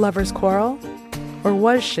 A lover's quarrel? Or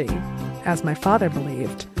was she, as my father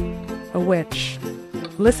believed, a witch?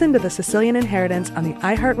 Listen to The Sicilian Inheritance on the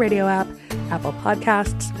iHeartRadio app, Apple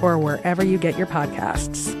Podcasts, or wherever you get your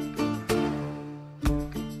podcasts.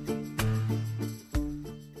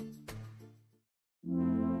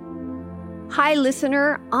 Hi,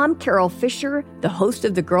 listener. I'm Carol Fisher, the host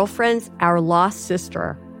of The Girlfriends, Our Lost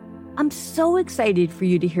Sister. I'm so excited for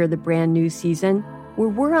you to hear the brand new season where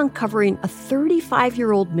we're uncovering a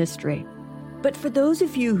 35-year-old mystery. But for those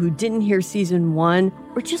of you who didn't hear season 1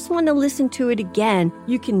 or just want to listen to it again,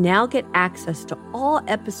 you can now get access to all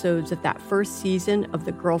episodes of that first season of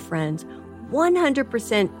The Girlfriends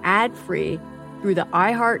 100% ad-free through the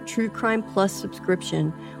iHeart True Crime Plus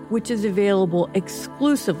subscription, which is available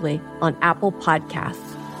exclusively on Apple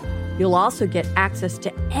Podcasts. You'll also get access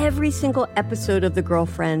to every single episode of The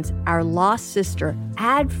Girlfriends, Our Lost Sister,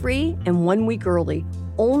 ad-free and 1 week early,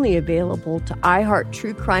 only available to iHeart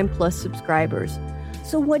True Crime Plus subscribers.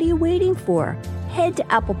 So what are you waiting for? Head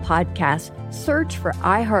to Apple Podcasts, search for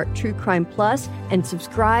iHeart True Crime Plus, and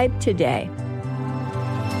subscribe today.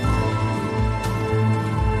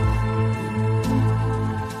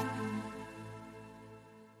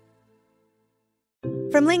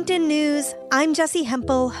 From LinkedIn News, I'm Jessie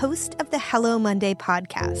Hempel, host of the Hello Monday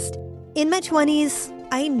podcast. In my 20s,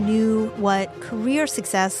 I knew what career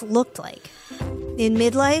success looked like. In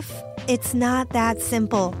midlife, it's not that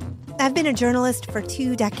simple. I've been a journalist for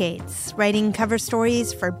 2 decades, writing cover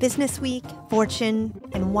stories for Business Week, Fortune,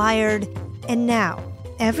 and Wired. And now,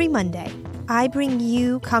 every Monday, I bring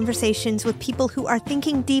you conversations with people who are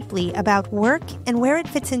thinking deeply about work and where it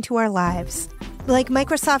fits into our lives. Like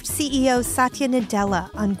Microsoft CEO Satya Nadella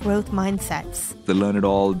on growth mindsets. The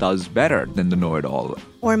learn-it-all does better than the know-it-all.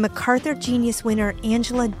 Or MacArthur Genius winner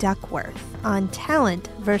Angela Duckworth on talent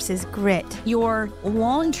versus grit. Your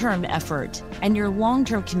long-term effort and your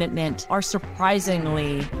long-term commitment are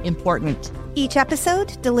surprisingly important. Each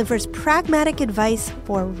episode delivers pragmatic advice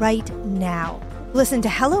for right now. Listen to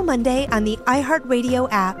Hello Monday on the iHeartRadio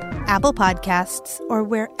app, Apple Podcasts, or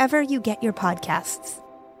wherever you get your podcasts.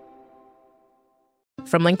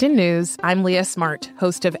 From LinkedIn News, I'm Leah Smart,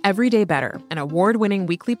 host of Everyday Better, an award-winning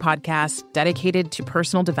weekly podcast dedicated to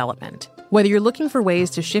personal development. Whether you're looking for ways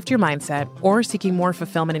to shift your mindset or seeking more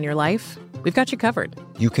fulfillment in your life, we've got you covered.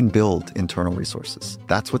 You can build internal resources.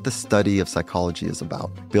 That's what the study of psychology is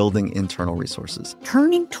about, building internal resources.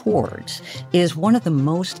 Turning towards is one of the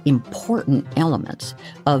most important elements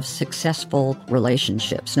of successful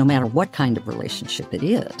relationships, no matter what kind of relationship it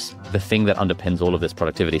is. The thing that underpins all of this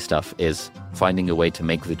productivity stuff is finding a way to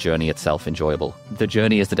make the journey itself enjoyable. The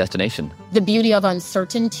journey is the destination. The beauty of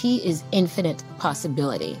uncertainty is infinite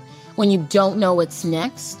possibility. When you don't know what's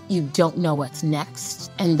next, you don't know what's next.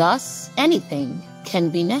 And thus, anything can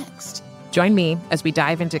be next. Join me as we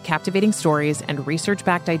dive into captivating stories and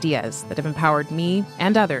research-backed ideas that have empowered me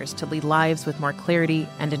and others to lead lives with more clarity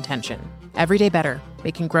and intention. Everyday Better,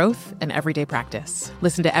 making growth an everyday practice.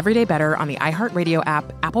 Listen to Everyday Better on the iHeartRadio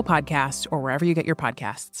app, Apple Podcasts, or wherever you get your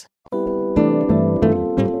podcasts.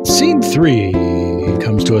 Scene 3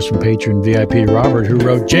 comes to us from patron VIP Robert, who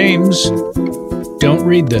wrote, James, don't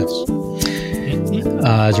read this.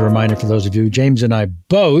 As a reminder for those of you, James and I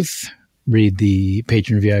both read the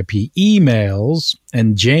patron VIP emails,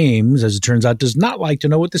 and James, as it turns out, does not like to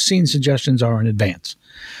know what the scene suggestions are in advance.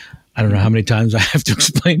 I don't know how many times I have to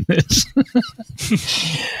explain this.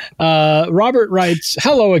 Robert writes,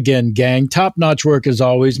 hello again, gang. Top-notch work as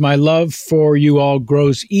always. My love for you all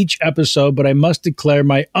grows each episode, but I must declare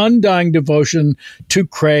my undying devotion to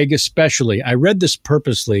Craig especially. I read this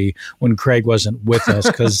purposely when Craig wasn't with us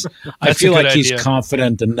because I feel like he's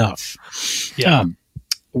confident enough. Yeah.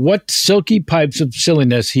 What silky pipes of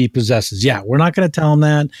silliness he possesses. Yeah, we're not going to tell him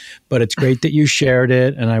that, but it's great that you shared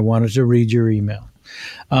it, and I wanted to read your email.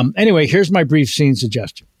 Anyway, here's my brief scene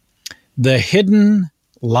suggestion. The Hidden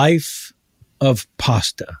Life of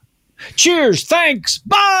Pasta. Cheers. Thanks.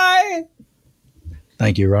 Bye.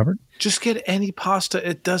 Thank you, Robert. Just get any pasta.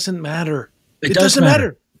 It doesn't matter. It doesn't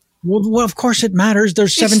matter. Well, of course it matters.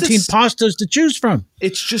 There's 17 pastas to choose from.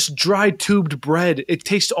 It's just dry tubed bread. It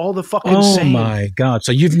tastes all the fucking same. Oh, my God.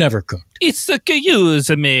 So you've never cooked.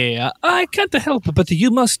 Excuse me. I can't help but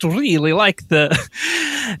you must really like the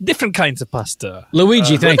different kinds of pasta.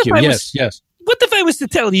 Luigi, thank you. Yes. What if I was to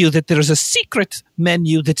tell you that there's a secret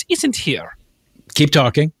menu that isn't here? Keep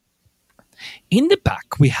talking. In the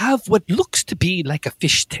back, we have what looks to be like a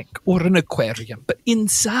fish tank or an aquarium, but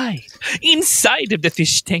inside of the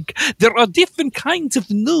fish tank, there are different kinds of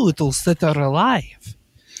noodles that are alive.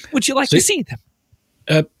 Would you like to see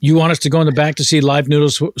them? You want us to go in the back to see live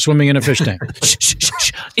noodles swimming in a fish tank?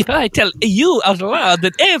 Shh. If I tell you out loud,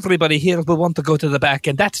 that everybody here will want to go to the back,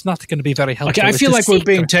 and that's not going to be very helpful. Okay, I feel like we're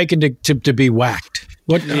being taken to be whacked.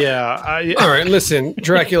 What? Yeah. All right, listen,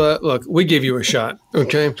 Dracula, look, we gave you a shot,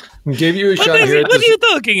 okay? We gave you a shot here. What are you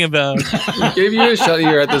talking about? We gave you a shot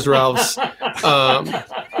here at this Ralph's.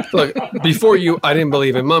 Look, before you, I didn't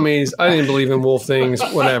believe in mummies. I didn't believe in wolf things,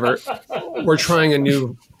 whatever. We're trying a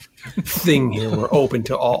new thing here. We're open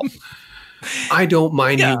to all. I don't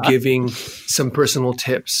mind you giving some personal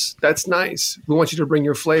tips. That's nice. We want you to bring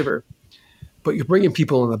your flavor. But you're bringing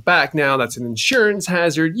people in the back now. That's an insurance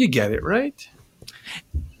hazard. You get it, right?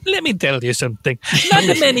 Let me tell you something. Not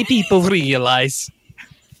that many people realize.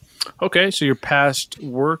 Okay, so your past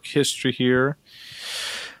work history here.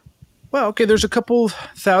 Well, okay, there's a couple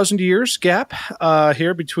 1,000 years gap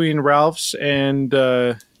here between Ralph's and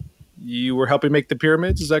you were helping make the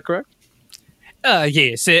pyramids. Is that correct?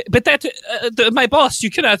 Yes, but that my boss, you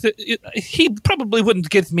cannot. He probably wouldn't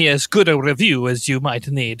give me as good a review as you might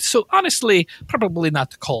need. So honestly, probably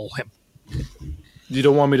not to call him. You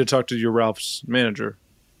don't want me to talk to your Ralph's manager?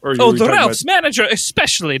 Or the Ralph's manager,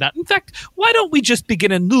 especially not. In fact, why don't we just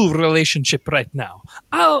begin a new relationship right now?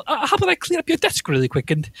 How about I clean up your desk really quick,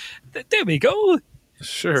 and there we go.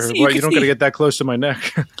 Sure. Well, you don't got to get that close to my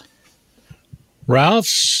neck.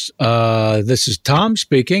 Ralph's, this is Tom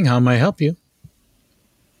speaking. How may I help you?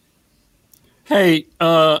 Hey,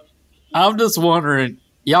 I'm just wondering,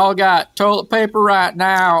 y'all got toilet paper right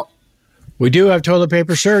now? We do have toilet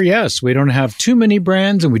paper, sir. Yes, we don't have too many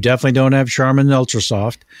brands, and we definitely don't have Charmin Ultra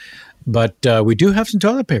Soft, but we do have some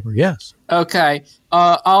toilet paper. Yes. Okay.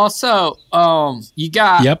 Also, you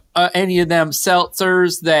got any of them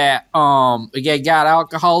seltzers that got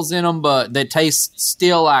alcohols in them, but they taste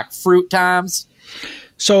still like fruit times?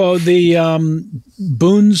 So the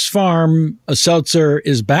Boone's Farm seltzer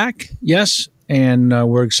is back. Yes, and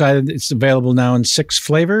we're excited. It's available now in 6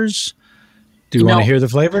 flavors. Do you want to hear the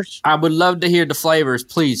flavors? I would love to hear the flavors.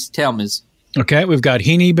 Please tell me. Okay, we've got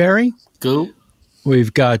Heaney Berry. Cool.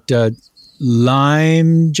 We've got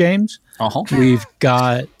Lime James. Uh-huh. We've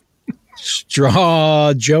got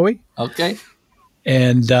Straw Joey. Okay.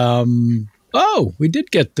 And, we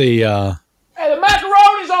did get the... Hey, the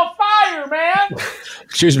macaroni's on fire, man!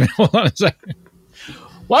 Excuse me, hold on a second.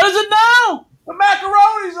 What is it now? The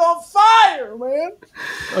macaroni's on fire, man.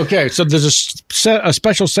 Okay, so there's a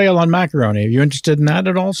special sale on macaroni. Are you interested in that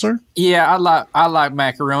at all, sir? Yeah, I like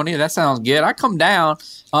macaroni. That sounds good. I come down.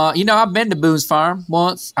 I've been to Boone's Farm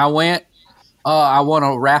once. I went. I won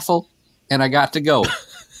a raffle, and I got to go.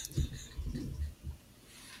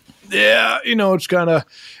 Yeah,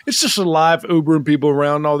 it's just a live Ubering people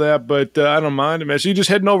around and all that, but I don't mind it, man. So you're just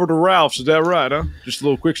heading over to Ralph's, is that right, huh? Just a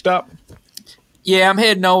little quick stop? Yeah, I'm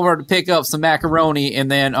heading over to pick up some macaroni and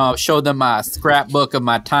then show them my scrapbook of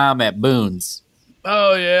my time at Boone's.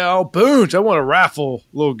 Oh, yeah. Boone's. I won a raffle,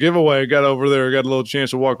 little giveaway. I got over there. I got a little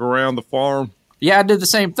chance to walk around the farm. Yeah, I did the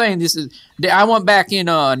same thing. I went back in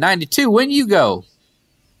 92. When you go?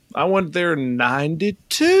 I went there in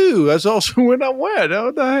 92. That's also when I went.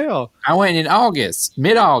 What the hell? I went in August,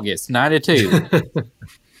 mid-August, 92.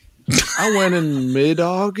 I went in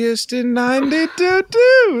mid-August in 92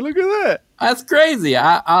 too. Look at that. That's crazy.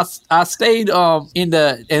 I stayed in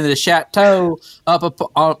the chateau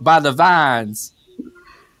up by the vines.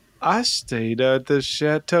 I stayed at the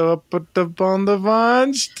chateau up on the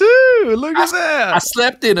vines too. Look at that. I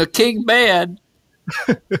slept in a king bed.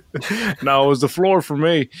 No, it was the floor for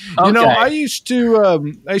me. Okay. I used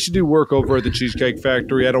to do work over at the Cheesecake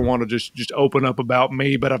Factory. I don't want to just open up about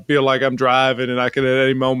me, but I feel like I'm driving and I could at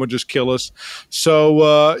any moment just kill us. So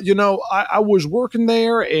I was working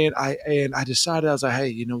there and I decided, I was like, hey,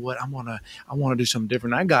 you know what? I want to do something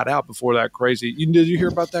different. I got out before that crazy. Did you hear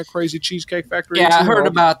about that crazy Cheesecake Factory? Yeah, I heard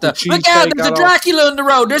about the look out! There's a Dracula on the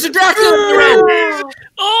road. There's a Dracula on the road.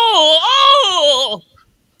 Oh.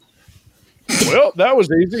 Well, that was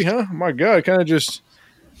easy, huh? My God, kind of just...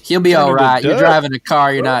 He'll be all right. You're driving a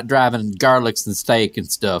car. You're not driving garlics and steak and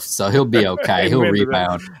stuff, so he'll be okay. He'll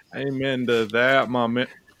rebound. Amen to that, my man.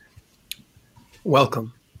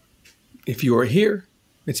 Welcome. If you are here,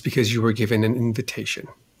 it's because you were given an invitation.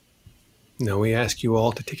 Now we ask you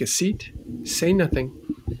all to take a seat, say nothing,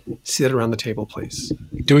 sit around the table, please.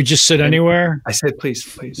 Do we just sit anywhere? I said please,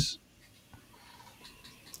 please.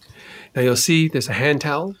 Now you'll see there's a hand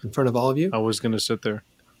towel in front of all of you. I was going to sit there.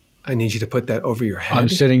 I need you to put that over your head. I'm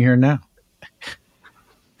sitting here now.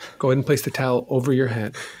 Go ahead and place the towel over your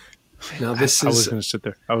head. Now I was going to sit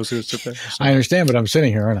there. I understand, but I'm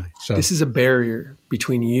sitting here, aren't I? So this is a barrier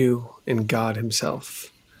between you and God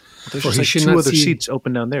himself. There's just like two other seats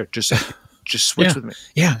open down there. Just switch with me.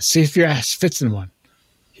 Yeah, see if your ass fits in one.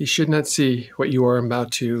 He should not see what you are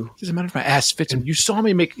about to. It doesn't matter if my ass fits him. You saw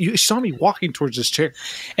me walking towards this chair.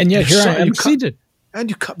 And yet here I am seated. And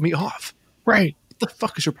you cut me off. Right. What the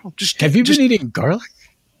fuck is your problem? Have you been eating garlic?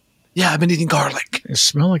 Yeah, I've been eating garlic. You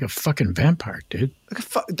smell like a fucking vampire, dude.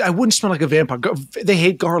 I wouldn't smell like a vampire. They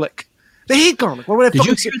hate garlic. They hate garlic. Why would I Did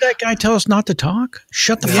you hear that guy tell us not to talk?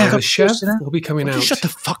 Shut the fuck up. The chef will be coming out. Shut the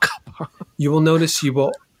fuck up. You will notice you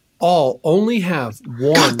will all only have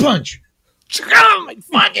one. God punch. Oh, my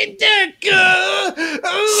fucking dick! Oh,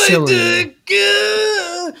 my dick!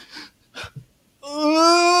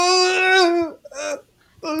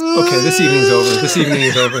 Okay, this evening is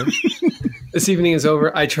over. This evening is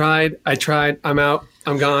over. I tried. I'm out.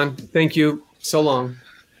 I'm gone. Thank you. So long.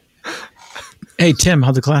 Hey, Tim,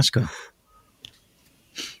 how'd the class go?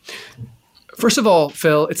 First of all,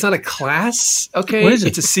 Phil, it's not a class, okay? What is it?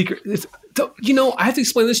 It's a secret. I have to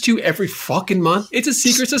explain this to you every fucking month. It's a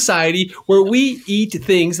secret society where we eat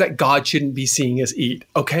things that God shouldn't be seeing us eat,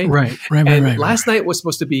 okay? Right. Last night was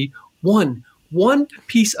supposed to be one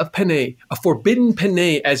piece of penne, a forbidden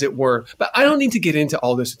penne, as it were. But I don't need to get into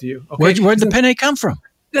all this with you, okay? Where'd the penne come from?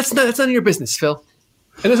 That's none of your business, Phil.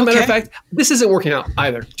 And as a matter of fact, this isn't working out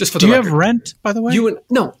either, just for the record. record. Do you have rent, by the way?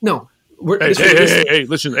 No. Hey,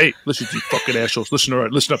 listen, you fucking assholes. Listen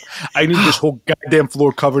up. I need this whole goddamn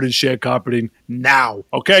floor covered in shag carpeting now,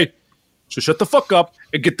 okay? So shut the fuck up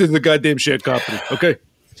and get to the goddamn shag carpeting, okay?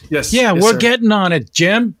 Yes. Yeah, yes, we're sir. getting on it,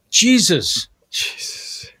 Jim. Jesus.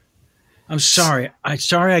 I'm sorry.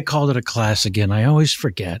 I called it a class again. I always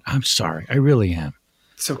forget. I'm sorry. I really am.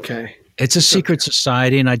 It's okay. It's a secret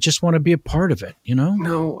society, and I just want to be a part of it, you know?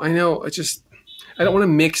 No, I know. I don't want to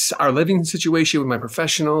mix our living situation with my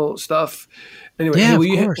professional stuff. Anyway, yeah, will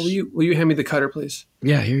you hand me the cutter, please?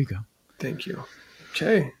 Yeah, here you go. Thank you.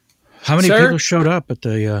 Okay. How many people showed up at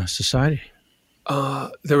the society?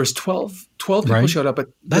 There was 12 people showed up, but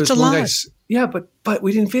that's a lot. Yeah, but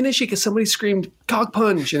we didn't finish it because somebody screamed cock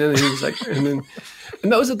punch, and then he was like, and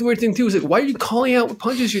that was the weird thing too. Was like, why are you calling out what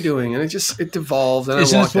punches you're doing? And it devolved. And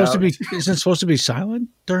isn't I it walked supposed out. to be? Isn't it supposed to be silent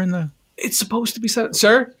during the? It's supposed to be silent,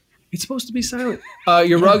 sir. It's supposed to be silent.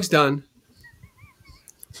 Your rug's done.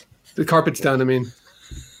 The carpet's done. I mean,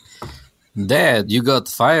 Dad, you got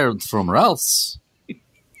fired from Ralph's.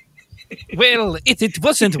 Well, it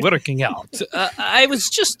wasn't working out. I was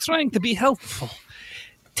just trying to be helpful.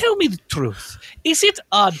 Tell me the truth. Is it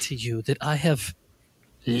odd to you that I have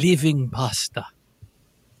living pasta?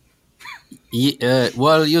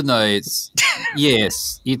 Well, it's...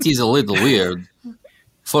 Yes, it is a little weird.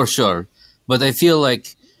 For sure. But I feel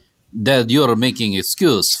like that you're making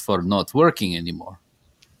excuse for not working anymore.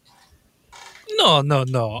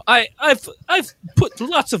 No. I've put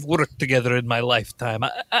lots of work together in my lifetime.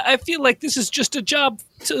 I feel like this is just a job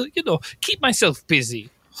to, keep myself busy.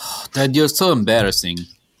 Dad, you're so embarrassing.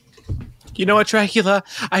 You know what, Dracula?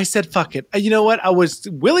 I said, fuck it. You know what? I was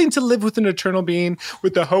willing to live with an eternal being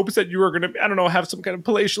with the hopes that you were going to, I don't know, have some kind of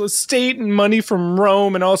palatial estate and money from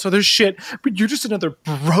Rome and all this other shit. But you're just another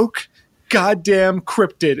broke goddamn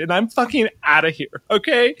cryptid, and I'm fucking out of here.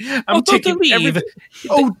 Okay? I'm taking everything.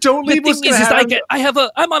 Don't leave. The thing is,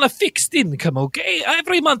 I'm on a fixed income. Okay,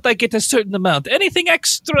 every month I get a certain amount. Anything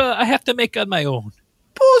extra, I have to make on my own.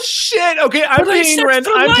 Bullshit. Okay, I'm paying rent.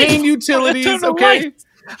 I'm paying utilities. Okay. Life.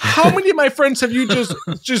 How many of my friends have you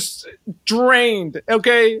just drained?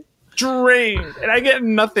 Okay, drained, and I get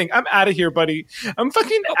nothing. I'm out of here, buddy. I'm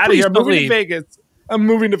fucking out of here. I'm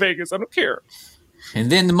moving to Vegas. I don't care. And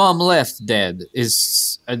then the mom left, Dad.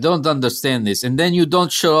 I don't understand this. And then you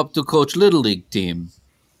don't show up to coach Little League team.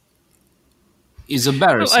 It's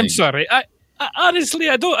embarrassing. I'm sorry. I honestly,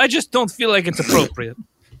 I just don't feel like it's appropriate.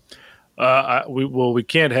 We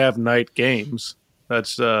can't have night games.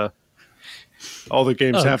 That's all the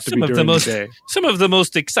games have to be during the day. Some of the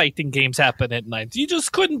most exciting games happen at night. You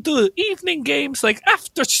just couldn't do evening games like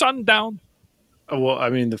after sundown. Well, I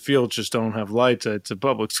mean, the fields just don't have lights. It's a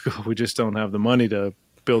public school. We just don't have the money to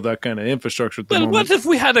build that kind of infrastructure at the moment. What if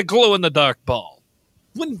we had a glow-in-the-dark ball?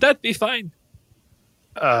 Wouldn't that be fine?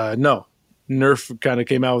 No. Nerf kind of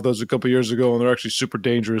came out with those a couple years ago, and they're actually super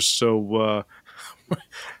dangerous. So,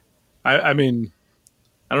 I mean,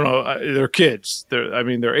 I don't know. They're kids. They're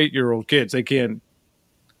 8-year-old kids. They can't.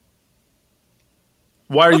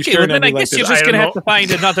 Why are you staring at me like this? I guess you're just going to have to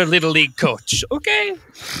find another Little League coach, okay?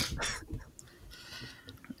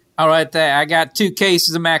 All right, there. I got 2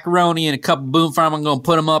 cases of macaroni and a couple Boom Farm. I'm going to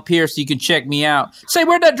put them up here so you can check me out. Say,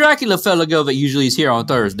 where'd that Dracula fella go that usually is here on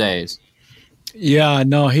Thursdays? Yeah,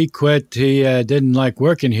 no, he quit. He didn't like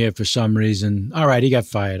working here for some reason. All right, he got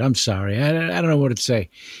fired. I'm sorry. I don't know what to say.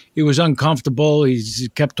 He was uncomfortable. He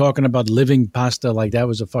kept talking about living pasta like that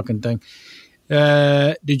was a fucking thing.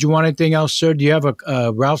 Did you want anything else, sir? Do you have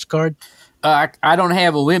a Ralph's card? I don't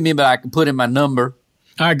have it with me, but I can put in my number.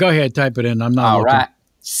 All right, go ahead. Type it in. I'm not looking. Right.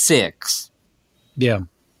 6. Yeah.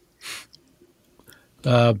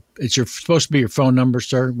 It's supposed to be your phone number,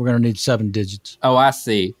 sir. We're going to need 7 digits. Oh, I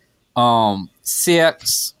see.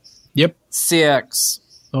 6. Yep. 6.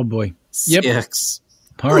 Oh, boy. Yep. 6.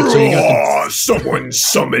 All right, so you got someone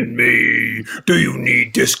summon me. Do you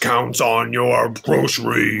need discounts on your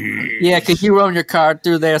groceries? Yeah, could you run your card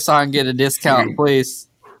through there so I can get a discount, please?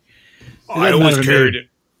 I always carried it.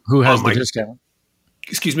 Who has the discount?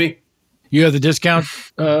 Excuse me? You have the discount,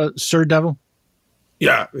 Sir Devil?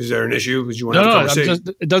 Yeah. Is there an issue? Would you want to have a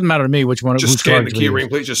conversation? It doesn't matter to me which one. Just scan the key ring,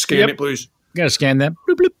 please. Just scan it, please. You got to scan that.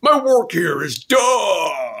 Bloop, bloop. My work here is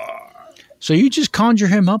done. So you just conjure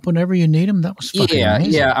him up whenever you need him? That was fucking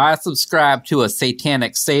amazing. Yeah. I subscribe to a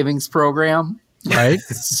satanic savings program. Right.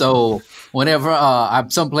 So whenever I'm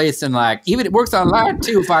someplace and even it works online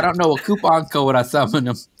too, if I don't know a coupon code, I summon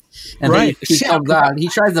him. And right. He comes out. He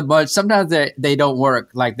tries a bunch. Sometimes they don't work.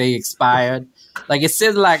 Like they expired. Like it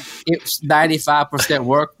says it's 95%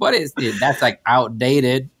 work, but that's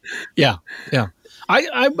outdated. Yeah.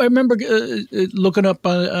 I remember looking up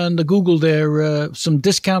on the Google there some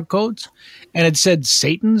discount codes, and it said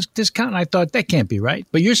Satan's discount. And I thought that can't be right,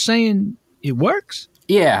 but you're saying it works?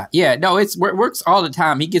 Yeah. No, it works all the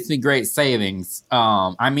time. He gets me great savings.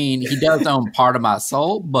 He does own part of my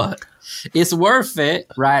soul, but it's worth it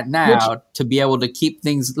right now to be able to keep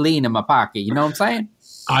things lean in my pocket. You know what I'm saying?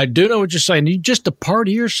 I do know what you're saying. You just a part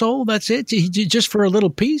of your soul? That's it? Just for a little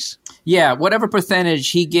piece? Yeah, whatever percentage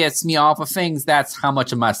he gets me off of things, that's how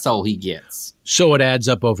much of my soul he gets. So it adds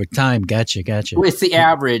up over time. Gotcha. It's the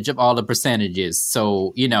average of all the percentages.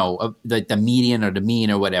 So, the median or the mean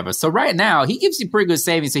or whatever. So right now, he gives you pretty good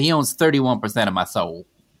savings, so he owns 31% of my soul.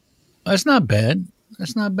 That's not bad.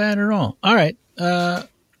 That's not bad at all. All right.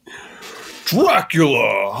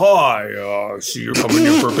 Dracula, hi. So you're coming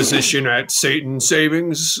here for a position at Satan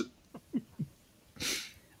Savings?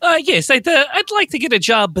 Yes, I'd like to get a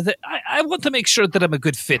job, but I want to make sure that I'm a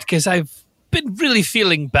good fit because I've been really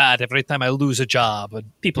feeling bad every time I lose a job,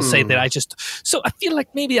 and people say that so I feel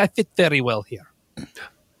like maybe I fit very well here.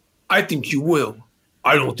 I think you will.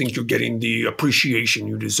 I don't think you're getting the appreciation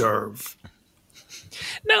you deserve.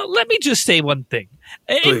 Now, let me just say one thing.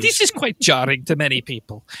 And this is quite jarring to many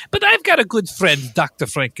people, but I've got a good friend, Dr.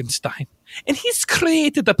 Frankenstein, and he's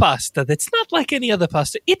created a pasta that's not like any other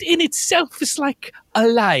pasta. It in itself is like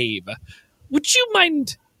alive. Would you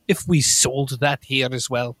mind if we sold that here as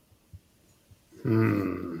well?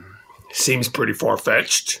 Seems pretty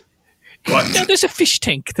far-fetched. What? Now, there's a fish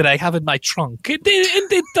tank that I have in my trunk, and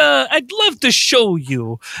I'd love to show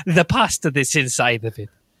you the pasta that's inside of it.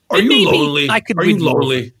 Are you lonely? Are you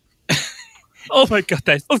lonely? Oh my God,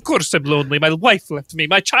 of course I'm lonely. My wife left me.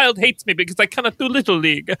 My child hates me because I cannot do Little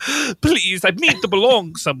League. Please, I need to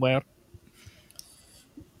belong somewhere.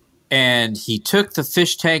 And he took the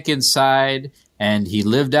fish tank inside, and he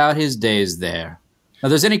lived out his days there. Now, if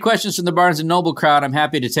there's any questions from the Barnes & Noble crowd, I'm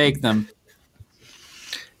happy to take them.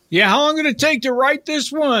 Yeah, how long did it take to write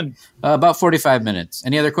this one? About 45 minutes.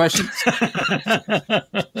 Any other questions?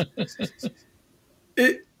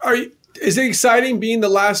 Is it exciting being the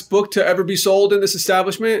last book to ever be sold in this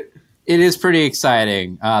establishment? It is pretty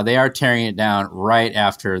exciting. They are tearing it down right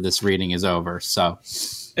after this reading is over. So,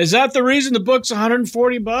 is that the reason the book's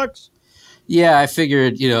 $140? Yeah, I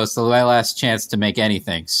figured, it's my last chance to make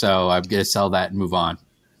anything. So I'm going to sell that and move on.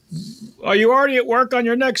 Are you already at work on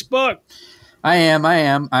your next book? I am.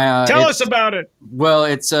 Tell us about it. Well,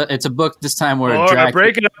 it's a book this time where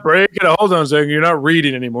break it up. Hold on a second. You're not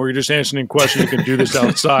reading anymore. You're just answering questions. You can do this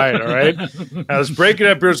outside, all right? Now, let's break it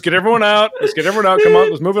up here. Let's get everyone out. Come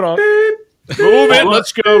on. Let's move it on. Move it.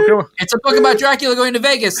 Let's go. Come on. It's a book about Dracula going to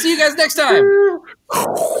Vegas. See you guys next time.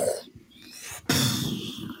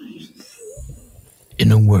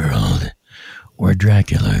 In a world where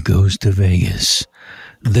Dracula goes to Vegas,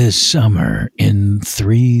 this summer in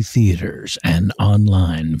 3 theaters and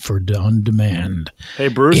online for on demand. Hey,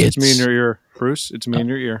 Bruce, it's me in your ear. Bruce, it's me in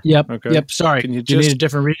your ear. Yep. Okay. Yep. Sorry. Do you need a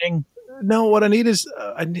different reading? No, what I need is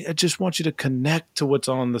I just want you to connect to what's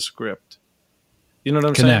on the script. You know what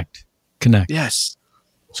I'm saying? Connect. Yes.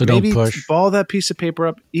 So maybe don't push. Ball that piece of paper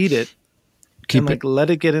up, eat it, and let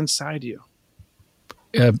it get inside you.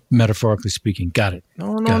 Metaphorically speaking. Got it.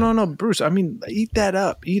 No, Bruce. I mean, eat that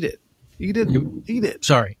up. Eat it. Eat it.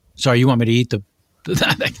 Sorry. You want me to eat the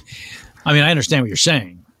I mean, I understand what you're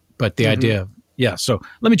saying, but the idea, yeah. So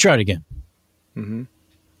let me try it again. Mm-hmm.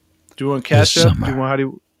 Do you want ketchup?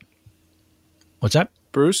 What's that,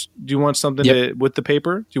 Bruce? Do you want something with the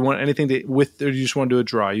paper? Do you want anything or do you just want to do it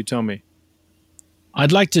dry? You tell me.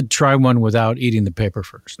 I'd like to try one without eating the paper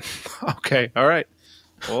first. Okay. All right.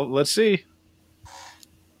 Well, let's see.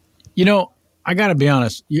 I got to be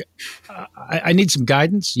honest. I need some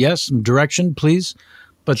guidance. Yes, some direction, please.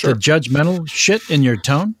 But the judgmental shit in your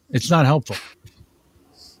tone, it's not helpful.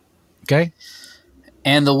 Okay?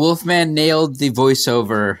 And the Wolfman nailed the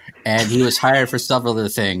voiceover, and he was hired for several other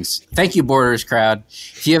things. Thank you, Borders crowd.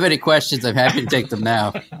 If you have any questions, I'm happy to take them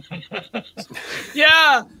now.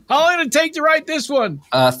 Yeah. How long did it take to write this one?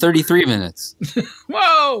 33 minutes.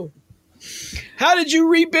 Whoa. How did you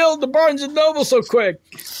rebuild the Barnes & Noble so quick?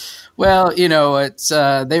 Well, it's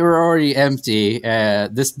they were already empty.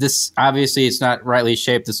 This obviously it's not rightly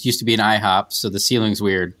shaped. This used to be an IHOP, so the ceiling's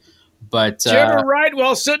weird. But did you ever write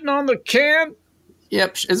while sitting on the can?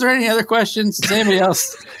 Yep. Is there any other questions? Is anybody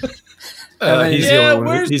else?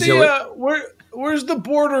 Where's the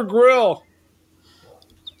Border Grill?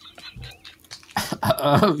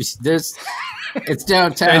 It's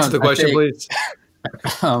downtown. Answer the question, please.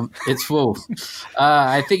 It's full.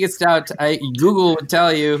 I think it's down. Google would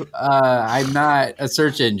tell you I'm not a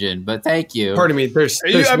search engine, but thank you. Pardon me. There's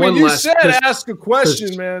one you last. You said ask a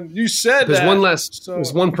question, man. You said there's that.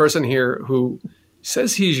 There's one person here who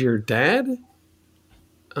says he's your dad.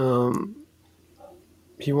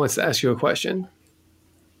 He wants to ask you a question.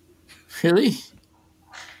 Really,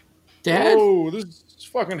 Dad? Oh, this is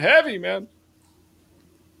fucking heavy, man.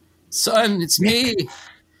 Son, it's me.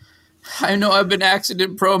 I know I've been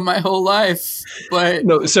accident prone my whole life, but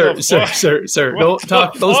no, sir. Don't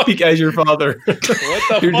talk. Don't speak as your father.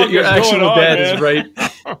 Your actual dad is right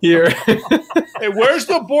here. Hey, where's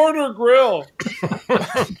the Border Grill?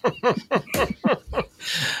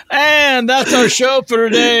 And that's our show for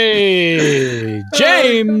today,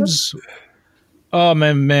 James. Oh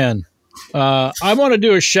man. I want to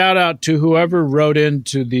do a shout out to whoever wrote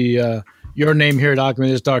into the your name here at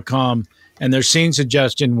alchemist.com. And their scene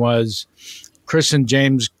suggestion was Chris and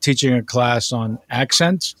James teaching a class on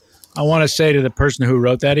accents. I want to say to the person who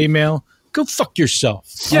wrote that email, go fuck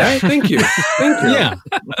yourself. Yeah, right? Thank you. Yeah,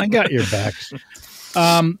 I got your back.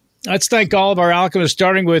 Let's thank all of our alchemists,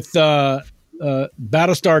 starting with Battlestar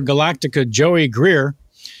Galactica Joey Greer.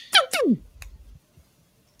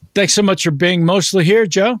 Thanks so much for being mostly here,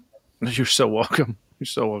 Joe. You're so welcome. You're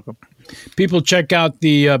so welcome. People check out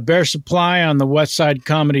the Bear Supply on the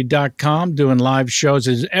westsidecomedy.com, doing live shows.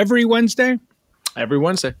 Is every Wednesday? Every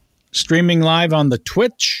Wednesday. Streaming live on the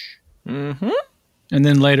Twitch. Mm-hmm. And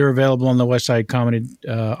then later available on the Westside Comedy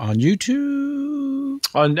on YouTube.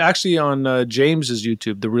 On James's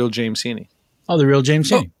YouTube, The Real James Heaney. Oh, The Real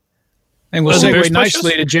James Heaney. And we'll segue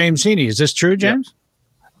nicely to James Heaney. Is this true, James?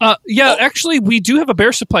 Yeah, actually, we do have a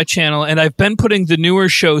Bear Supply channel, and I've been putting the newer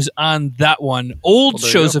shows on that one. Old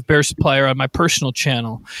shows of Bear Supply are on my personal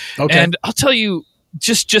channel. Okay. And I'll tell you,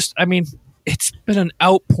 I mean, it's been an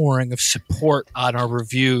outpouring of support on our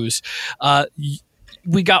reviews.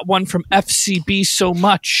 We got one from FCB so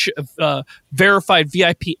much, verified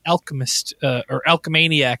VIP alchemist or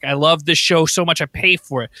alchemaniac. I love this show so much I pay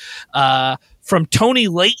for it. From Tony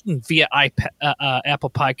Layton via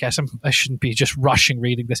Apple Podcasts. I shouldn't be just rushing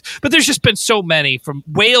reading this, but there's just been so many. From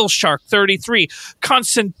Whale Shark 33,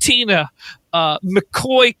 Constantina,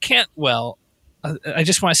 McCoy Cantwell. I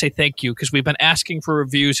just want to say thank you because we've been asking for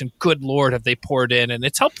reviews, and good Lord, have they poured in, and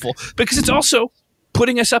it's helpful because it's also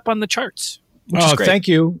putting us up on the charts. Oh, thank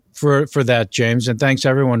you for that, James, and thanks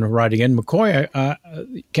everyone for writing in. McCoy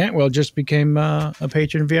Cantwell just became a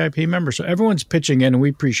patron VIP member, so everyone's pitching in, and we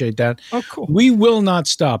appreciate that. Oh, cool. We will not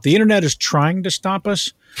stop. The internet is trying to stop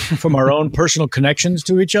us from our own personal connections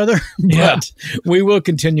to each other, but we will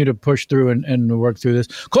continue to push through and work through this.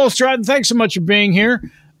 Cole Stratton, thanks so much for being here.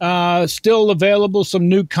 Still available, some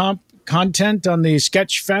new content on the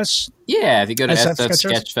Sketchfest. Yeah, if you go to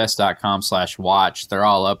sketchfest.com/watch, they're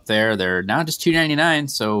all up there. They're now just $2.99,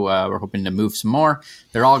 so we're hoping to move some more.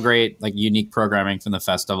 They're all great, like unique programming from the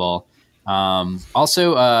festival.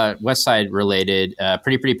 Also, Westside related,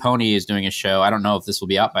 Pretty Pretty Pony is doing a show. I don't know if this will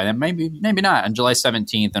be out by then. Maybe not. On July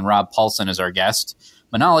 17th, and Rob Paulson is our guest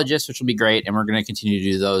monologist, which will be great. And we're going to continue to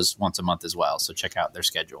do those once a month as well. So check out their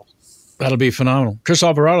schedule. That'll be phenomenal. Chris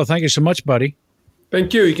Alvarado, thank you so much, buddy.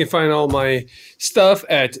 Thank you. You can find all my stuff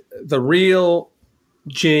at The Real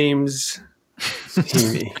James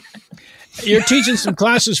Heaney. You're teaching some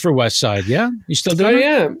classes for Westside, yeah? You still doing it? I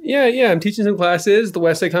am. Yeah. I'm teaching some classes. The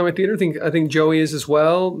Westside Comedy Theater. I think Joey is as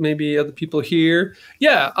well. Maybe other people here.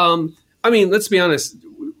 Yeah. I mean, let's be honest.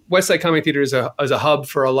 Westside Comedy Theater is a hub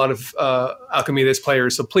for a lot of Alchemidus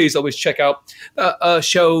players. So please always check out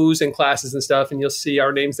shows and classes and stuff, and you'll see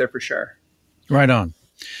our names there for sure. Right on.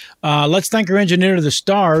 Let's thank our engineer to the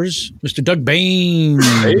stars, Mr. Doug Bain.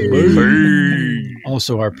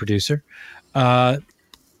 Also our producer.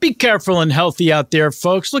 Be careful and healthy out there,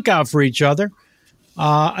 folks. Look out for each other.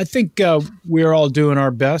 I think we're all doing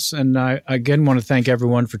our best. And I, again, want to thank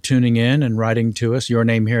everyone for tuning in and writing to us. Your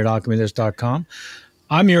name here at alchemidus.com.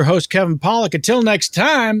 I'm your host, Kevin Pollak. Until next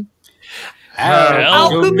time,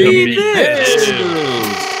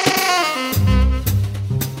 Alchemidus.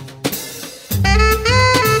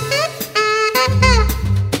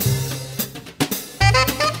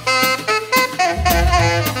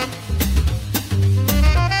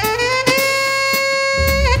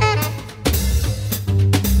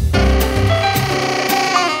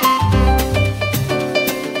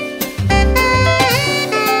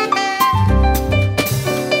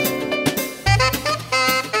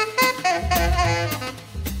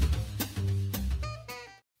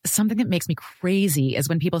 Something that makes me crazy is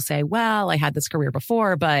when people say, well, I had this career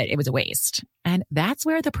before, but it was a waste. And that's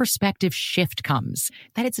where the perspective shift comes,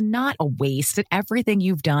 that it's not a waste, that everything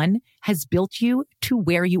you've done has built you to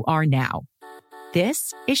where you are now.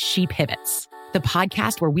 This is She Pivots, the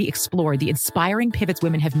podcast where we explore the inspiring pivots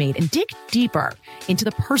women have made and dig deeper into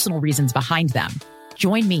the personal reasons behind them.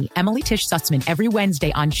 Join me, Emily Tish Sussman, every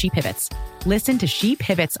Wednesday on She Pivots. Listen to She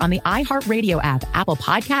Pivots on the iHeartRadio app, Apple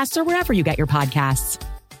Podcasts, or wherever you get your podcasts.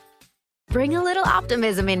 Bring a little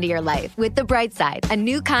optimism into your life with The Bright Side, a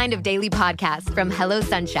new kind of daily podcast from Hello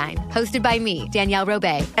Sunshine, hosted by me, Danielle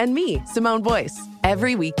Robay. And me, Simone Boyce.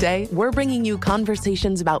 Every weekday, we're bringing you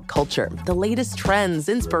conversations about culture, the latest trends,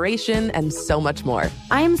 inspiration, and so much more.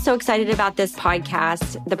 I am so excited about this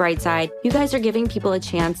podcast, The Bright Side. You guys are giving people a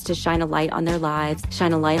chance to shine a light on their lives,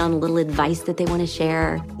 shine a light on a little advice that they want to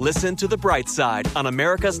share. Listen to The Bright Side on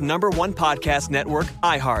America's #1 podcast network,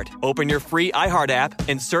 iHeart. Open your free iHeart app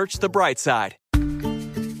and search The Bright Side.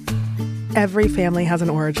 Every family has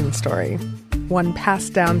an origin story, one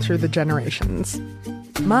passed down through the generations.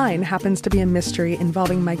 Mine happens to be a mystery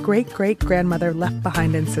involving my great-great-grandmother left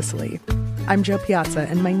behind in Sicily. I'm Jo Piazza,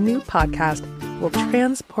 and my new podcast will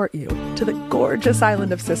transport you to the gorgeous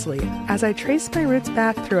island of Sicily as I trace my roots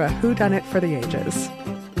back through a whodunit for the ages.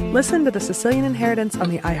 Listen to The Sicilian Inheritance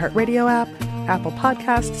on the iHeartRadio app, Apple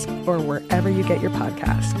Podcasts, or wherever you get your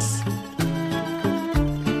podcasts.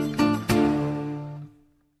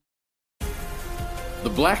 The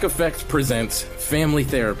Black Effect presents Family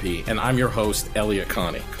Therapy, and I'm your host, Elliot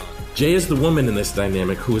Connie. Jay is the woman in this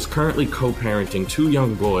dynamic who is currently co-parenting 2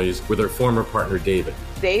 young boys with her former partner, David.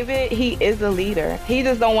 David, he is a leader. He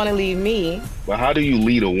just don't want to leave me. But how do you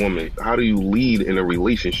lead a woman? How do you lead in a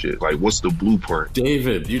relationship? Like, what's the blueprint?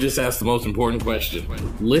 David, you just asked the most important question.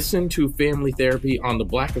 Listen to Family Therapy on the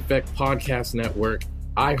Black Effect Podcast Network,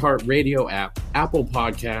 iHeartRadio app, Apple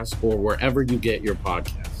Podcasts, or wherever you get your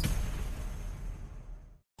podcasts.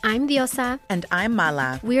 I'm Diosa. And I'm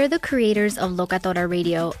Mala. We are the creators of Locatora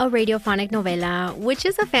Radio, a radiophonic novela, which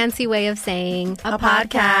is a fancy way of saying a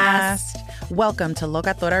podcast. Welcome to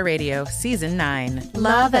Locatora Radio, Season 9.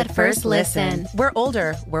 Love at first listen. We're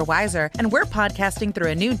older, we're wiser, and we're podcasting through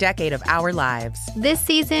a new decade of our lives. This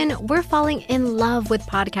season, we're falling in love with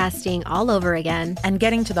podcasting all over again. And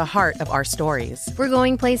getting to the heart of our stories. We're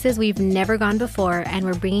going places we've never gone before, and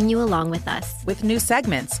we're bringing you along with us. With new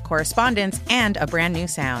segments, correspondence, and a brand new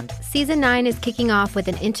sound. Season 9 is kicking off with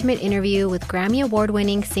an intimate interview with Grammy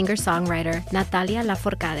Award-winning singer-songwriter Natalia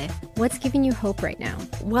Lafourcade. What's giving you hope right now?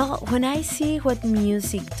 Well, when I see what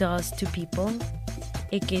music does to people,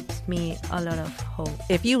 it gives me a lot of hope.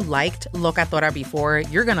 If you liked Locatora before,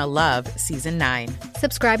 you're going to love Season 9.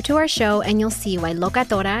 Subscribe to our show and you'll see why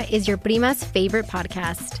Locatora is your prima's favorite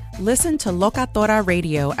podcast. Listen to Locatora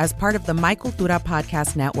Radio as part of the My Cultura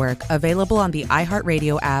Podcast Network, available on the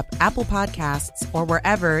iHeartRadio app, Apple Podcasts, or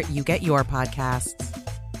wherever you get your podcasts.